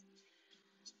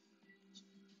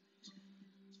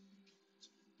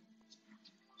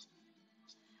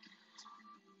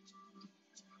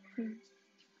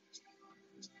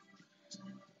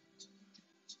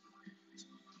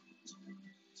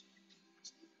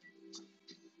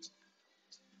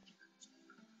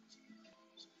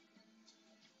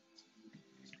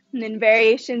 And in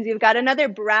variations, you've got another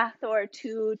breath or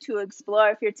two to explore.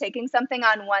 If you're taking something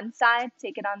on one side,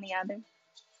 take it on the other.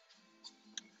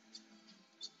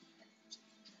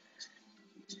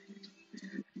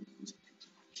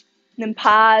 And then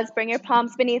pause, bring your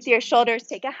palms beneath your shoulders,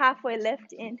 take a halfway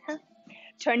lift, inhale.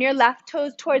 Turn your left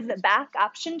toes towards the back,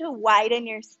 option to widen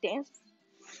your stance.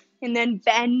 And then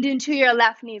bend into your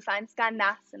left knee, find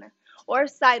Skandasana. Or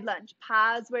side lunge,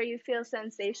 pause where you feel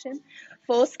sensation.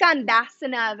 Full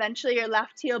Skandasana, eventually your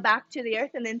left heel back to the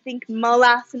earth, and then think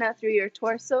Malasana through your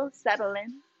torso, settle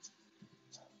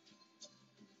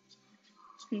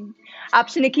in.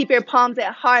 Option to keep your palms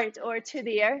at heart or to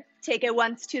the earth. Take it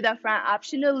once to the front.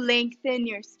 Option to lengthen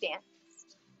your stance.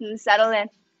 And settle in.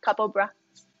 Couple breaths.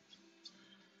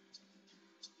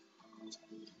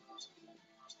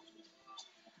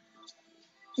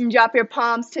 And drop your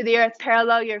palms to the earth.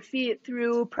 Parallel your feet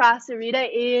through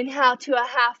Prasarita. Inhale to a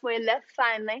halfway lift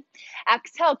finally.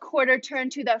 Exhale, quarter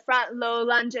turn to the front. Low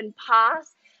lunge and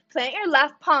pause. Plant your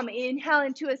left palm. Inhale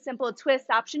into a simple twist.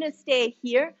 Option to stay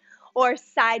here or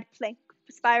side plank.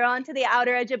 Spiral onto the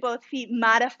outer edge of both feet,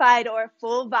 modified or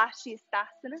full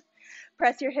Vashisthasana.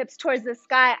 Press your hips towards the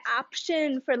sky.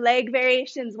 Option for leg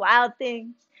variations, wild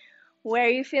things. Where are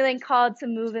you feeling called to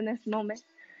move in this moment?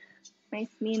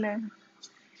 Nice, Nina.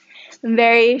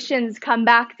 Variations, come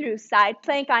back through side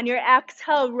plank. On your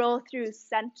exhale, roll through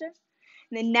center.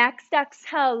 And the next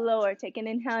exhale, lower. Take an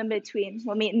inhale in between.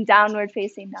 We'll meet in downward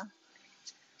facing dog.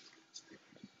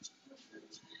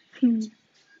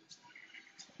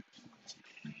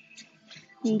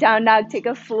 Down dog, take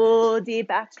a full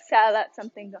deep exhale, let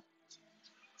something go.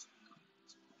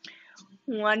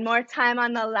 One more time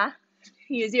on the left.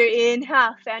 Use your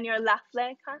inhale, fan your left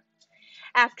leg, huh?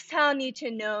 Exhale, knee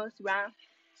to nose, round.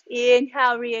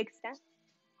 Inhale, re-extend.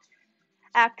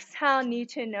 Exhale, knee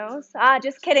to nose.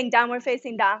 Just kidding, downward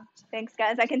facing dog. Thanks,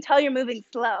 guys. I can tell you're moving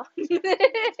slow.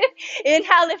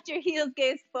 Inhale, lift your heels,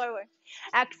 gaze forward.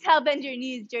 Exhale, bend your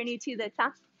knees, journey to the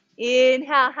top.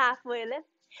 Inhale, halfway lift.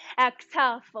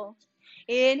 Exhale, full.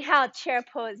 Inhale, chair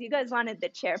pose. You guys wanted the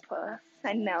chair pose.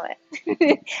 I know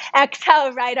it.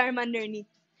 Exhale, right arm underneath.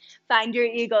 Find your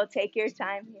eagle. Take your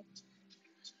time here.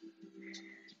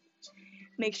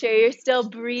 Make sure you're still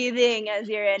breathing as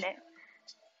you're in it.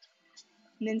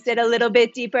 And then sit a little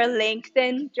bit deeper,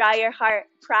 lengthen, draw your heart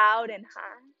proud and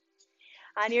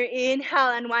high. On your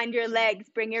inhale, unwind your legs.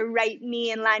 Bring your right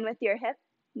knee in line with your hip.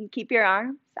 And keep your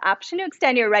arms. Option to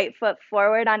extend your right foot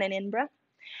forward on an in-breath.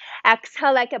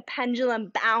 Exhale like a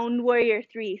pendulum, bound warrior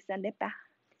 3. Send it back.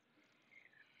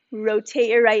 Rotate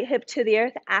your right hip to the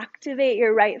earth. Activate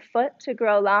your right foot to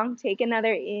grow long. Take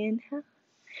another inhale.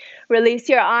 Release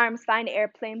your arms. Find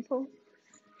airplane pose.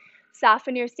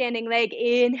 Soften your standing leg.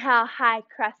 Inhale, high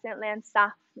crescent, land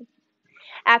softly.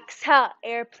 Exhale,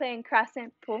 airplane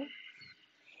crescent pull.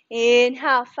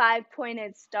 Inhale,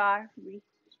 5-pointed star, reach.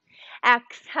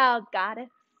 Exhale, goddess,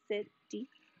 sit deep.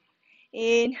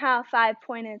 Inhale,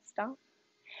 5-pointed star.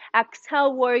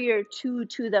 Exhale, warrior 2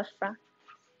 to the front.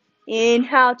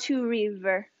 Inhale to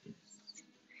reverse.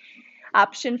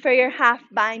 Option for your half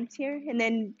bind here. And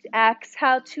then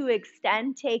exhale to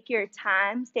extend. Take your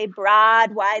time. Stay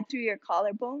broad, wide through your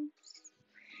collarbones.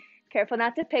 Careful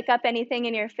not to pick up anything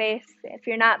in your face. If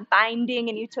you're not binding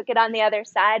and you took it on the other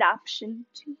side, option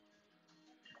 2.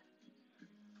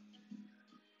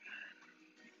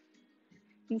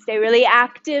 And stay really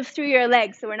active through your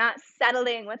legs, so we're not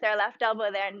settling with our left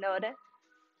elbow there. Notice.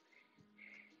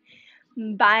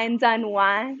 Binds,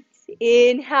 unwinds.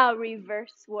 Inhale,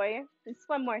 reverse warrior. Just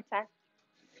one more time.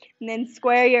 And then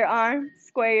square your arms,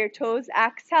 square your toes.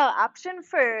 Exhale, option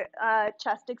for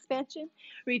chest expansion.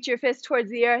 Reach your fist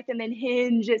towards the earth and then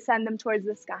hinge it, send them towards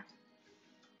the sky.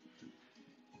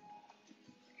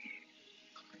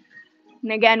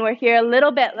 And again, we're here a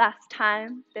little bit less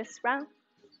time this round.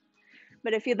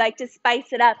 But if you'd like to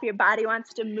spice it up, your body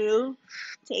wants to move,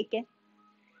 take it.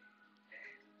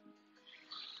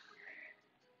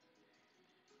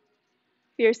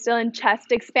 If you're still in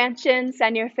chest expansion,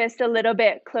 send your fist a little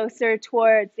bit closer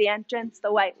towards the entrance,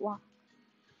 the white wall.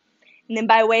 And then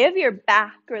by way of your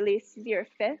back, release your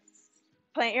fists.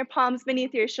 Plant your palms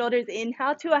beneath your shoulders.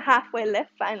 Inhale to a halfway lift,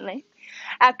 finally.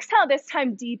 Exhale, this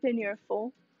time deepen your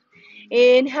fold.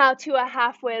 Inhale to a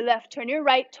halfway lift. Turn your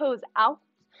right toes out.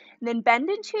 And then bend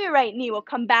into your right knee. We'll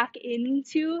come back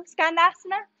into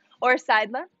Skandasana or side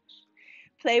lunge.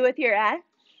 Play with your edge.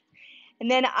 And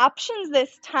then options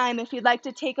this time, if you'd like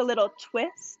to take a little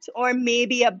twist or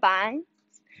maybe a bind,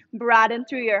 broaden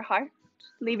through your heart.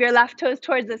 Leave your left toes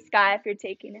towards the sky if you're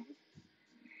taking it.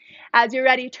 As you're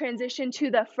ready, transition to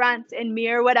the front and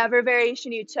mirror whatever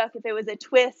variation you took. If it was a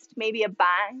twist, maybe a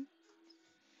bind.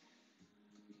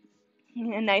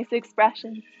 And nice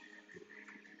expression.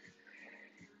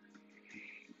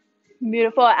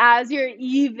 Beautiful. As you're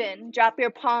even, drop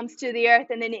your palms to the earth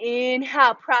and then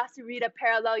inhale, prasarita,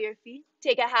 parallel your feet.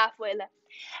 Take a halfway lift.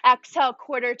 Exhale,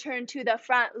 quarter turn to the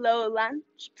front, low lunge.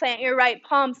 Plant your right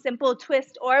palm, simple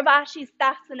twist or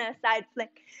Vashisthasana, side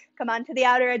flick. Come onto the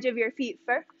outer edge of your feet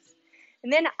first.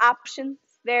 And then options,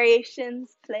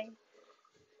 variations, play.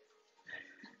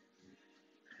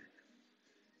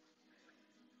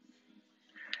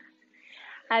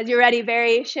 As you're ready,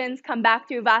 variations, come back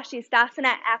through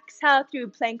Vashisthasana. Exhale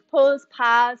through plank pose.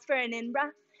 Pause for an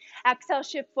in-breath. Exhale,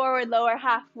 shift forward, lower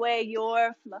halfway,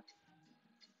 your flow.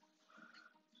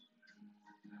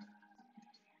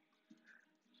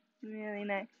 Really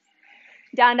nice.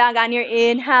 Down dog on your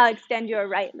inhale, extend your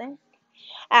right leg.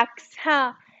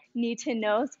 Exhale, knee to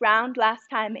nose, round. Last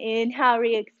time, inhale,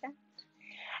 re-extend.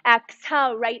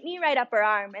 Exhale, right knee, right upper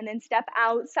arm, and then step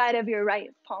outside of your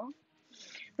right palm.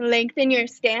 Lengthen your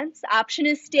stance. Option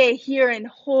is stay here and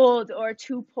hold, or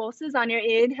two pulses. On your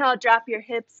inhale, drop your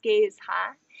hips, gaze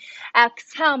high.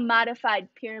 Exhale,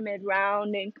 modified pyramid,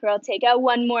 round and curl. Take out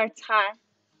one more time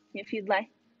if you'd like.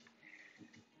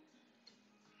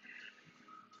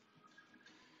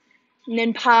 And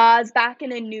then pause back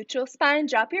in a neutral spine.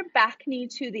 Drop your back knee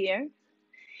to the earth.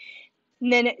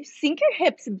 And then sink your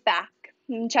hips back.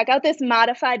 And check out this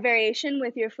modified variation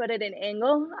with your foot at an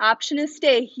angle. Option is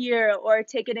stay here or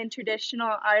take it in traditional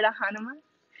Ardha Hanuman.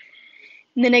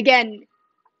 And then again,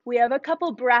 we have a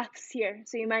couple breaths here.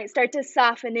 So you might start to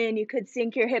soften in. You could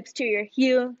sink your hips to your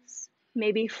heels.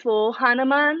 Maybe full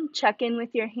Hanuman. Check in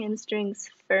with your hamstrings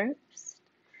first.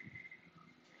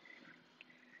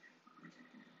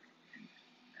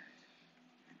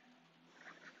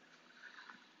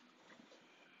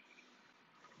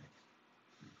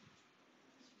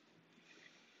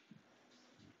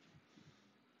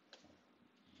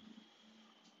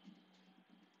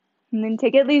 And then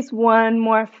take at least one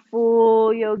more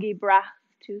full yogi breath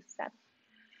to settle.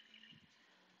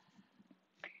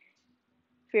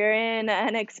 If you're in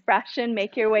an expression,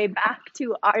 make your way back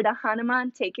to Ardha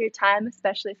Hanuman. Take your time,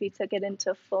 especially if you took it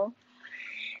into full.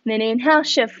 And then inhale,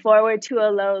 shift forward to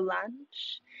a low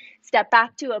lunge. Step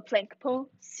back to a plank pose,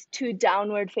 to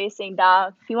downward facing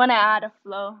dog. If you want to add a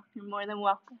flow, you're more than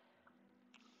welcome.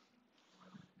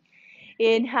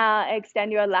 Inhale,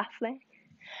 extend your left leg.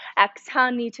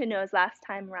 Exhale, knee to nose last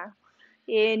time round.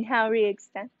 Inhale,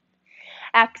 re-extend.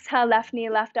 Exhale, left knee,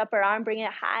 left upper arm, bring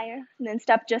it higher. And then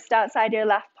step just outside your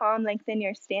left palm, lengthen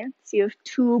your stance. You have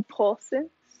two pulses.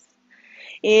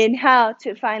 Inhale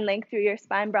to find length through your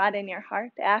spine, broaden your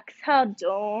heart. Exhale,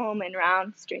 dome and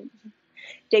round straight.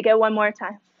 Take it one more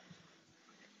time.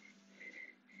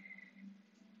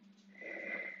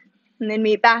 And then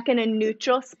meet back in a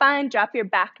neutral spine. Drop your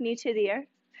back knee to the earth.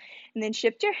 And then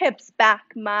shift your hips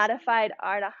back, modified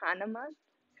Ardha Hanuman.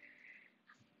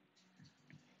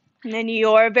 And then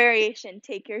your variation,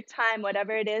 take your time,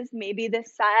 whatever it is. Maybe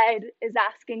this side is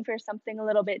asking for something a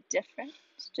little bit different.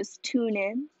 Just tune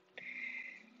in.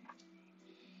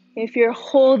 If you're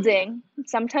holding,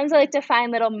 sometimes I like to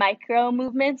find little micro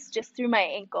movements just through my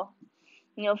ankle.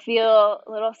 And you'll feel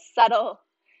a little subtle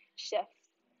shifts.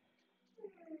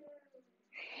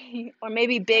 Or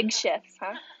maybe big shifts,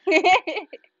 huh?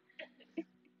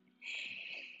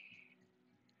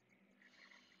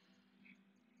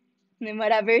 And then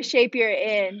whatever shape you're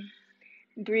in,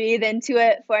 breathe into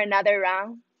it for another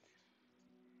round.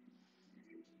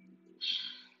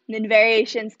 And then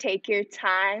variations, take your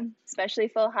time, especially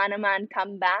full Hanuman,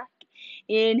 come back.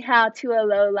 Inhale to a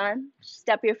low lunge.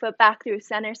 Step your foot back through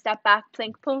center, step back,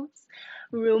 plank pose.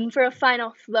 Room for a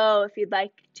final flow if you'd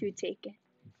like to take it.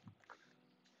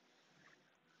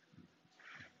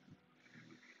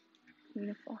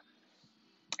 Beautiful.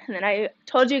 And then I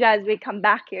told you guys we'd come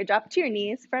back here. Drop to your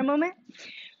knees for a moment.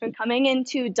 We're coming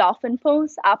into dolphin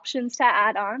pose, options to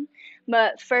add on.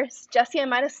 But first, Jesse, I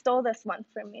might have stole this one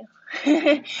from you.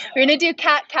 We're going to do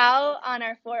cat-cow on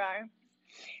our forearm.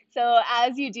 So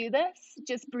as you do this,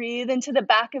 just breathe into the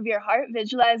back of your heart.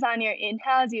 Visualize on your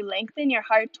inhale as you lengthen your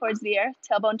heart towards the earth,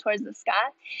 tailbone towards the sky.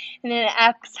 And then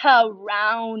exhale,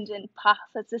 round and puff.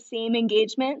 It's the same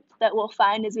engagement that we'll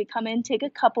find as we come in. Take a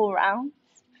couple rounds.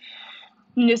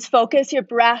 And just focus your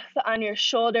breath on your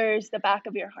shoulders, the back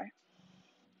of your heart.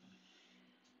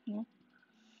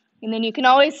 And then you can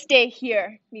always stay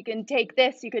here. You can take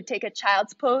this. You could take a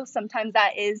child's pose. Sometimes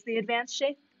that is the advanced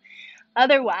shape.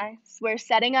 Otherwise, we're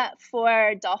setting up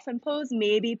for dolphin pose,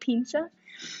 maybe pincha.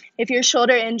 If you're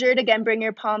shoulder injured, again, bring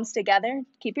your palms together.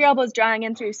 Keep your elbows drawing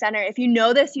in through center. If you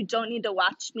know this, you don't need to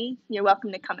watch me. You're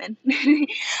welcome to come in.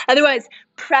 Otherwise,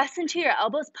 press into your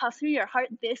elbows, puff through your heart.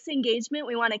 This engagement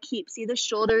we want to keep. See the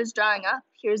shoulders drawing up?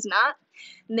 Here's not.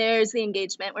 And there's the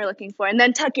engagement we're looking for. And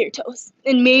then tuck your toes.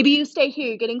 And maybe you stay here.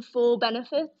 You're getting full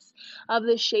benefits of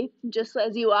the shape just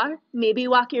as you are. Maybe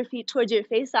walk your feet towards your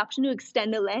face. Option to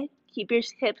extend a leg. Keep your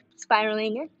hips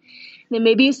spiraling in. Then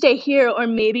maybe you stay here, or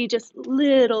maybe just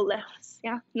little lifts,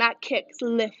 yeah? Not kicks,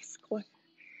 lifts, core,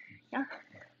 yeah?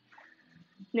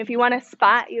 And if you want to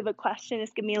spot, you have a question,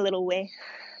 just give me a little wave.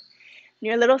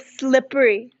 You're a little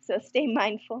slippery, so stay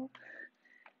mindful.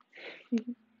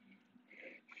 And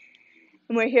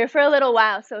we're here for a little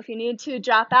while, so if you need to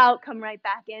drop out, come right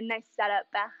back in. Nice setup,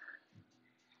 Beth.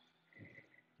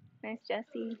 Nice,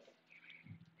 Jessie.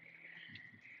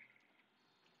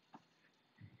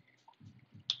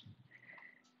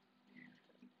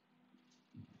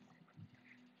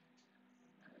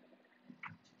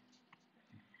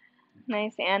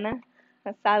 Nice, Anna.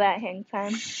 I saw that hang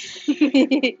time.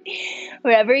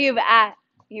 Wherever you've at,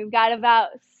 you've got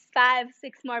about 5-6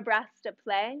 more breaths to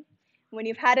play. When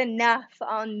you've had enough,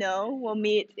 I'll know. We'll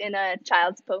meet in a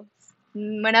child's pose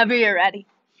whenever you're ready.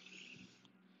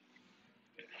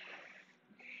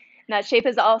 And that shape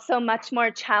is also much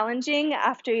more challenging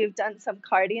after you've done some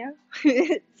cardio.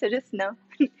 So just know.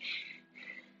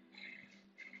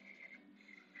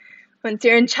 Once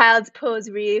you're in child's pose,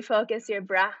 refocus your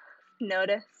breath.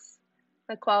 Notice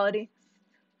the quality.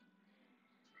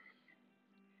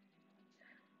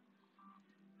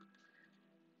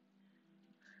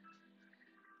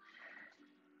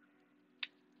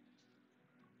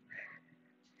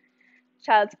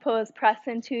 Child's pose, press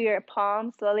into your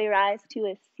palms, slowly rise to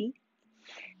a seat.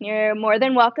 You're more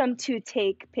than welcome to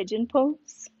take pigeon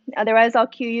pose. Otherwise, I'll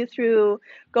cue you through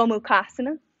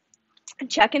Gomukhasana.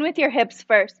 Check in with your hips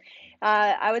first.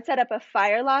 I would set up a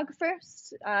fire log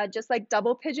first. Just like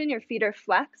double pigeon, your feet are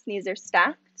flexed, knees are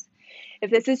stacked.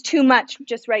 If this is too much,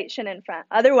 just right shin in front.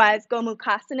 Otherwise,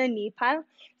 Gomukhasana, knee pile.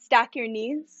 Stack your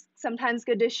knees. Sometimes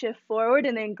good to shift forward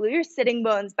and then glue your sitting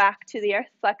bones back to the earth.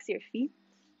 Flex your feet.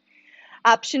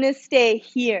 Option is stay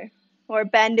here or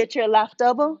bend at your left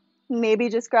elbow. Maybe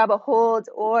just grab a hold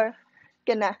or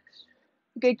Ganesh.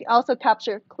 You could also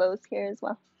capture close here as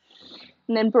well.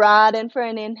 And then broaden for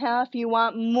an inhale. If you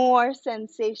want more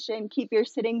sensation, keep your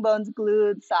sitting bones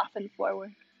glued, soften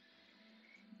forward.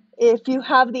 If you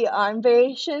have the arm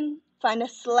variation, find a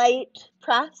slight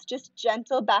press, just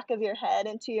gentle back of your head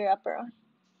into your upper arm.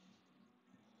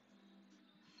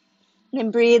 And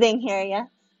then breathing here, yeah?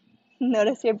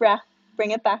 Notice your breath.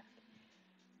 Bring it back.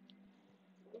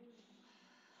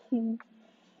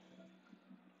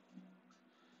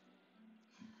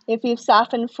 If you've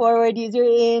softened forward, use your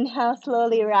inhale,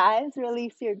 slowly rise,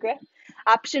 release your grip.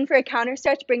 Option for a counter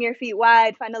stretch, bring your feet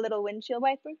wide, find a little windshield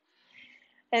wiper.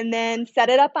 And then set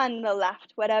it up on the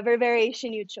left, whatever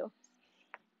variation you chose.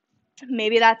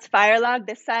 Maybe that's fire log.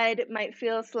 This side might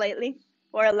feel slightly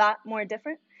or a lot more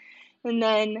different. And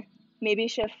then maybe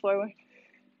shift forward.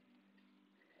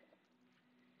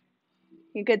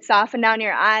 You could soften down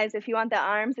your eyes. If you want the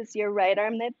arms, it's your right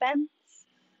arm that bends.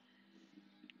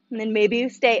 And then maybe you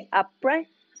stay upright.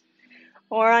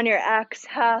 Or on your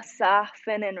exhale,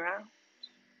 soften and round.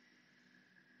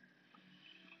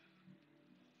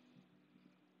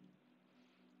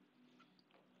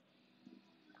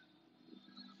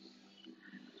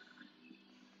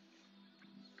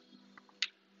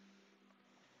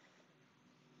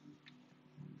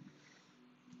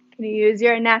 Can you use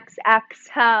your next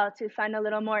exhale to find a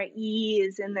little more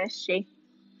ease in this shape,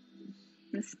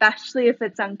 especially if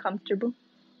it's uncomfortable.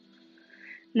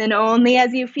 And then only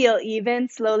as you feel even,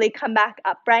 slowly come back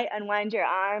upright, unwind your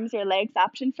arms, your legs.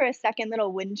 Option for a second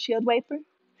little windshield wiper.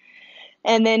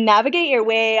 And then navigate your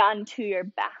way onto your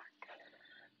back.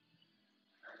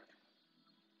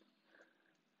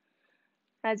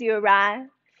 As you arrive,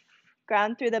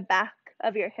 ground through the back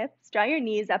of your hips. Draw your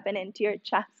knees up and into your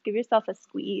chest. Give yourself a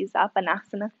squeeze,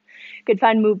 Apanasana. You could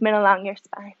find movement along your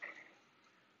spine.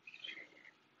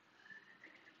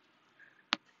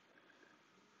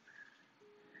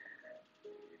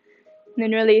 And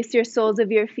then release your soles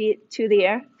of your feet to the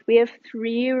earth. We have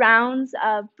 3 rounds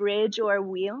of bridge or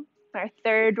wheel. Our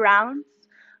third round,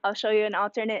 I'll show you an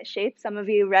alternate shape. Some of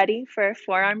you ready for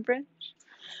forearm bridge.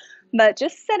 But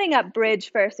just setting up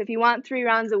bridge first. If you want 3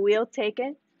 rounds of wheel, take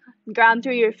it. Ground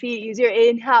through your feet. Use your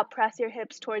inhale. Press your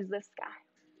hips towards the sky.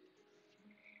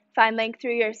 Find length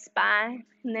through your spine.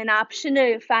 And then option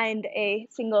to find a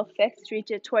single fist.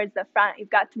 Reach it towards the front. You've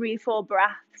got 3 full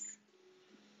breaths.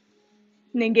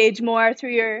 And engage more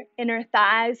through your inner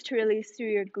thighs to release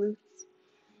through your glutes.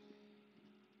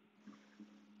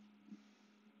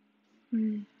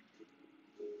 And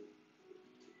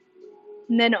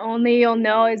then only you'll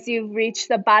know as you reach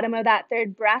the bottom of that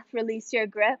third breath, release your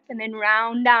grip, and then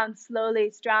round down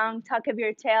slowly, strong tuck of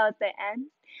your tail at the end.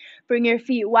 Bring your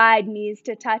feet wide, knees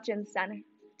to touch and center.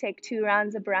 Take 2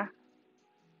 rounds of breath.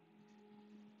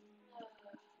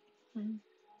 And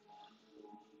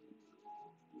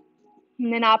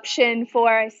then option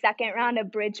for a second round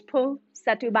of bridge pull,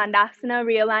 Setu Bandhasana.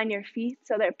 Realign your feet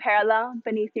so they're parallel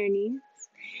beneath your knees.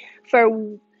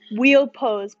 For wheel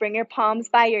pose, bring your palms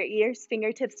by your ears,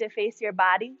 fingertips to face your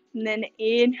body. And then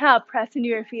inhale, press into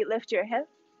your feet, lift your hips.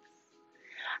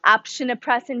 Option to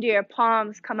press into your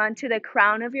palms, come onto the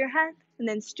crown of your head, and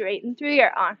then straighten through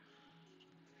your arm.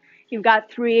 You've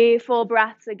got 3 full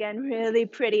breaths again, really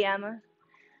pretty, Emma.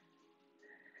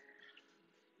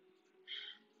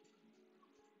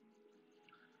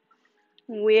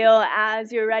 Wheel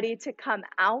as you're ready to come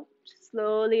out.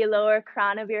 Slowly lower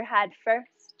crown of your head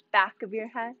first, back of your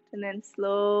head, and then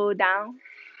slow down.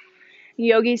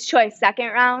 Yogi's choice, second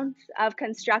round of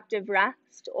constructive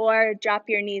rest, or drop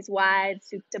your knees wide,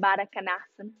 Supta Baddha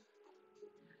Konasana.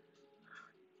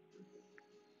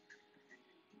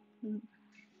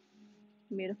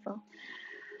 Beautiful.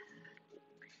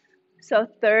 So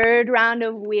third round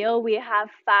of wheel, we have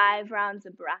 5 rounds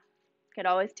of breath. Could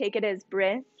always take it as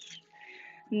bridge.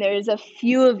 And there's a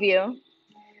few of you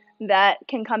that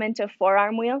can come into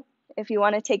forearm wheel. If you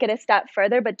want to take it a step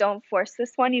further, but don't force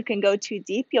this one, you can go too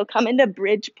deep. You'll come into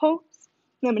bridge pose.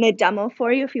 I'm going to demo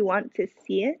for you if you want to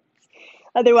see it.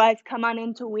 Otherwise, come on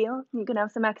into wheel. You can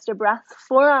have some extra breath.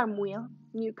 Forearm wheel.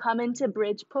 You come into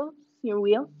bridge pose, your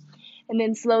wheel, and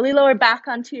then slowly lower back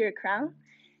onto your crown.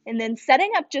 And then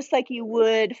setting up just like you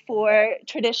would for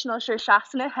traditional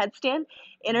Shirshasana headstand,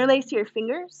 interlace your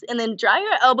fingers, and then draw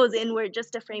your elbows inward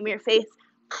just to frame your face.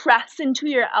 Press into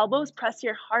your elbows, press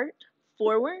your heart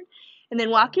forward, and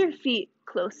then walk your feet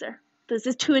closer. This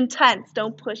is too intense,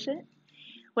 don't push it.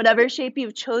 Whatever shape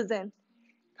you've chosen,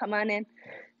 come on in.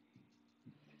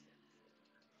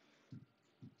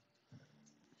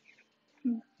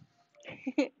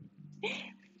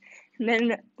 And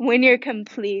then when you're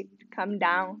complete, come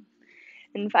down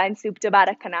and find Supta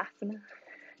Baddha Konasana.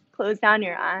 Close down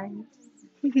your eyes.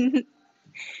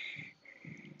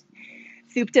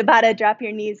 Supta Baddha, drop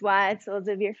your knees wide, soles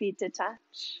of your feet to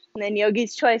touch. And then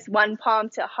Yogi's choice, 1 palm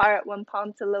to heart, 1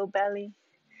 palm to low belly.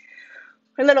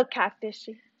 Or little cactus.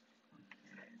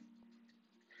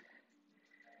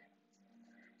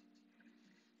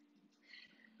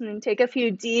 And then take a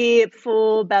few deep,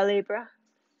 full belly breaths.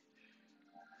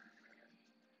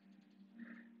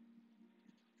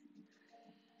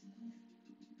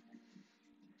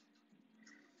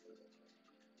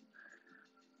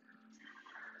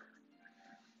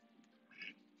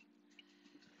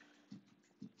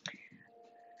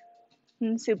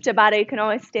 In Supta Baddha, you can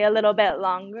always stay a little bit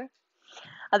longer.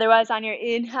 Otherwise, on your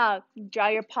inhale, draw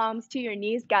your palms to your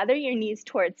knees, gather your knees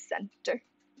towards center.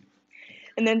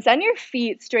 And then send your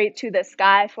feet straight to the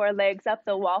sky, 4 legs up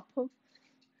the wall pose.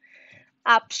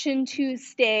 Option to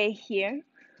stay here.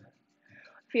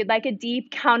 If you'd like a deep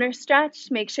counter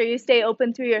stretch, make sure you stay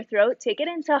open through your throat. Take it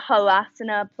into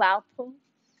Halasana, plow pose.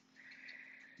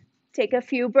 Take a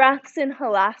few breaths in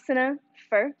Halasana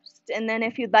first, and then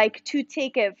if you'd like to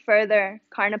take it further,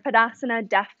 Karnapadasana,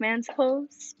 deaf man's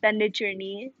pose. Bend at your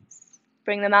knees,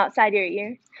 bring them outside your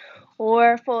ears,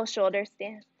 or full shoulder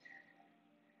stand.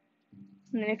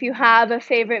 And if you have a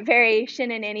favorite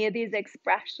variation in any of these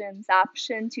expressions,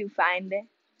 option to find it.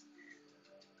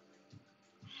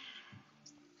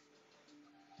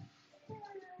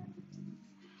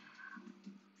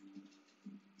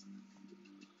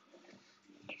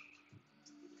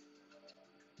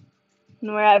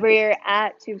 And wherever you're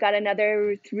at, you've got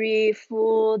another 3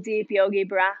 full deep yogi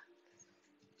breaths.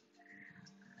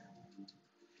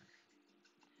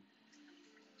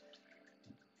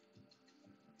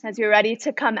 As you're ready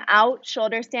to come out,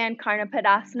 shoulder stand,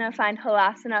 Karnapadasana, find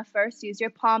Halasana first. Use your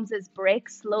palms as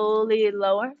brakes, slowly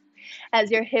lower.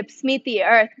 As your hips meet the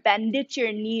earth, bend at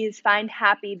your knees, find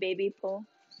happy baby pose,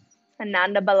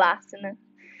 Ananda Balasana. And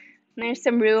there's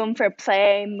some room for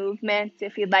play, movement,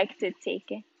 if you'd like to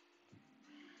take it.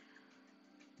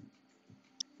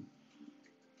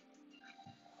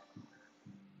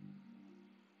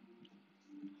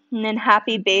 And then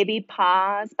happy baby,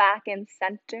 pause back in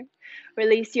center.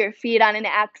 Release your feet on an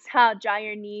exhale, draw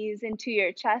your knees into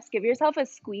your chest. Give yourself a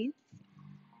squeeze.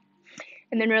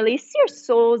 And then release your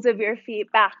soles of your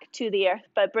feet back to the earth,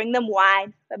 but bring them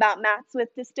wide, about mat's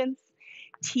width distance.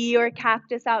 T or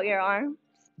cactus out your arms.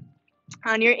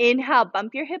 On your inhale,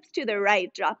 bump your hips to the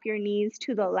right, drop your knees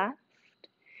to the left.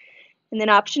 And then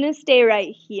option is stay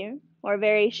right here, or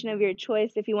variation of your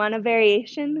choice. If you want a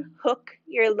variation, hook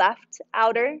your left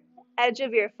outer edge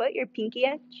of your foot, your pinky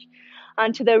edge,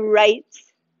 onto the right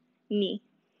knee.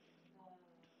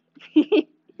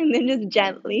 And then just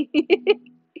gently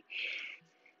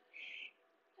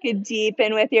get deep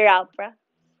in with your out breath.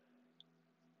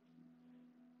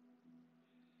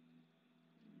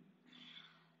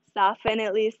 Soften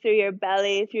at least through your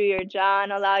belly, through your jaw,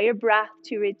 and allow your breath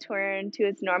to return to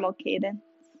its normal cadence.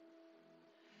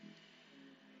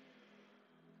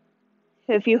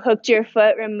 If you hooked your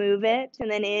foot, remove it,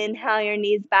 and then inhale your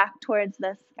knees back towards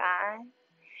the sky.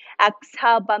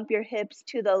 Exhale, bump your hips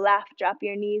to the left, drop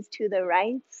your knees to the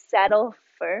right, settle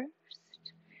first.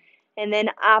 And then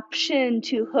option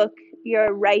to hook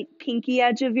your right pinky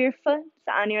edge of your foot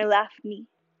on your left knee.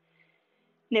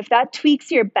 And if that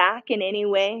tweaks your back in any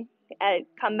way,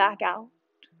 come back out.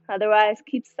 Otherwise,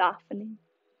 keep softening.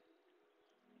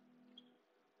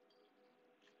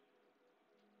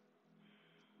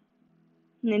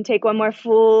 And then take one more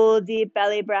full deep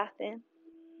belly breath in.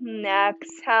 And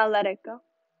exhale, let it go.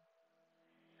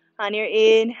 On your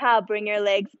inhale, bring your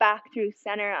legs back through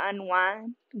center,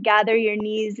 unwind. Gather your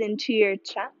knees into your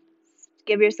chest.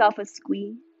 Give yourself a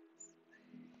squeeze.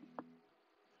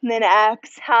 And then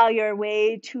exhale your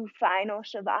way to final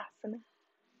Shavasana.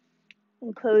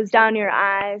 And close down your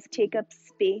eyes, take up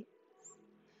space.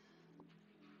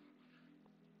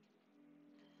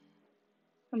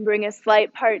 And bring a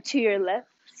slight part to your lips.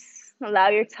 Allow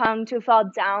your tongue to fall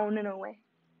down and away.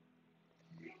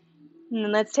 And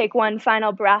then let's take one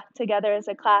final breath together as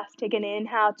a class. Take an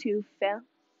inhale to fill.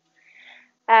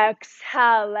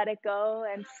 Exhale, let it go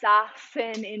and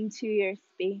soften into your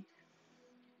space.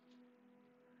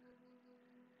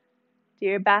 Do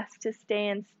your best to stay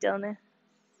in stillness.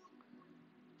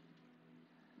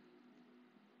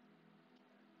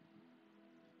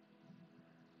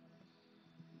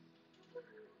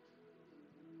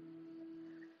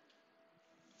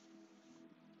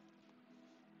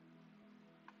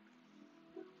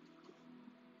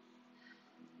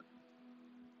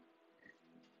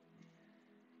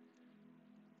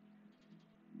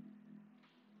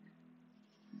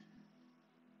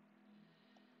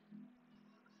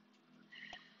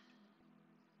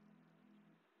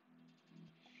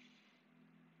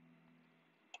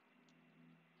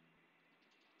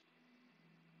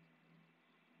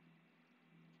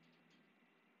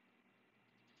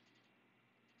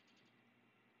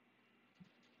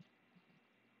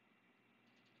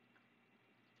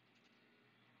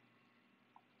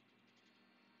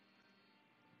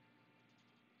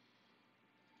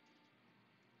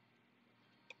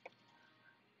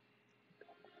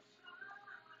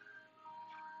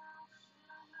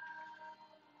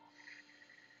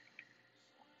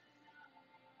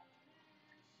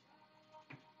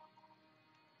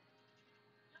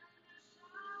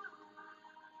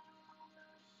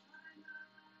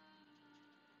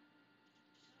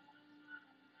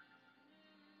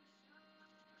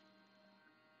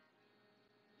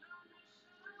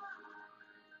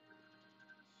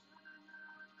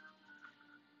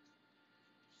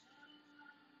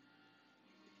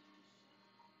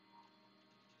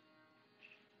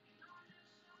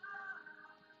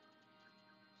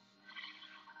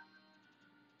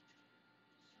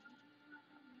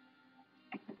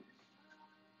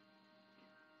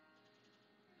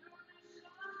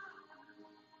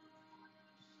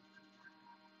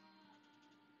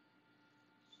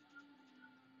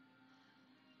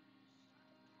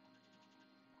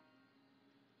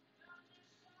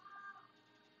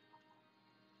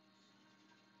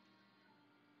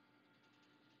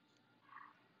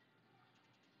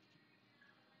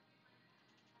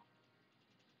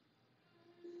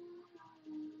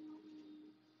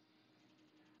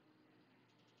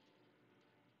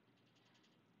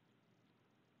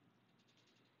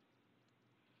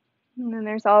 And then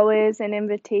there's always an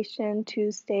invitation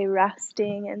to stay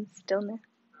resting in stillness.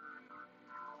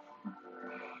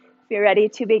 If you're ready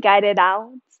to be guided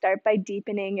out, start by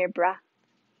deepening your breath.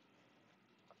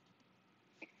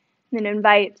 Then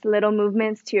invite little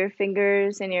movements to your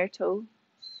fingers and your toes.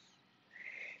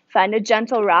 Find a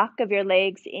gentle rock of your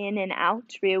legs in and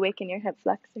out. Reawaken your hip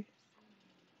flexors.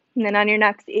 And then on your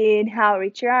next inhale,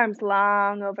 reach your arms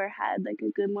long overhead like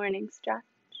a good morning stretch.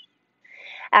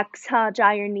 Exhale,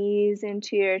 draw your knees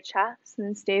into your chest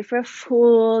and stay for a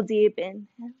full deep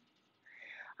inhale.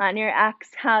 On your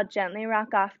exhale, gently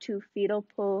rock off to fetal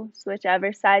pose,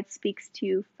 whichever side speaks to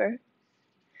you first.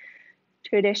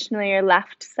 Traditionally, your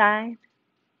left side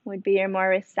would be your more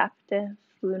receptive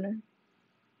lunar.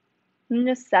 And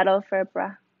just settle for a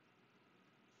breath.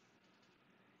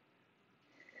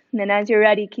 And then as you're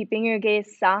ready, keeping your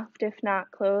gaze soft, if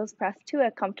not closed, press to a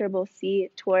comfortable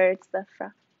seat towards the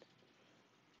front.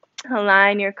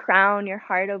 Align your crown, your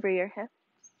heart over your hip.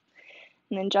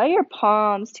 And then draw your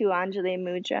palms to Anjali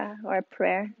Mudra or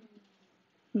prayer.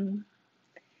 And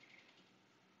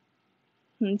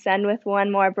send with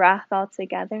one more breath all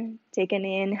together. Take an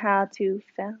inhale to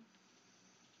fill.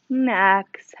 And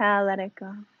exhale, let it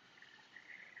go.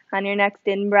 On your next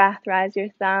in-breath, rise your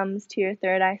thumbs to your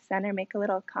third eye center. Make a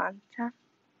little contact.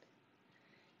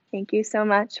 Thank you so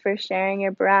much for sharing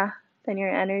your breath and your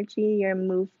energy, your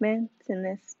movement in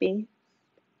this space.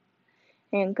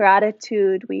 In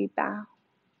gratitude, we bow.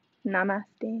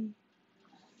 Namaste.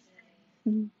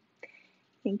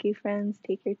 Thank you, friends.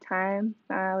 Take your time.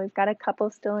 We've got a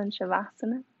couple still in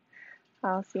Shavasana.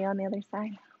 I'll see you on the other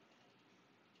side.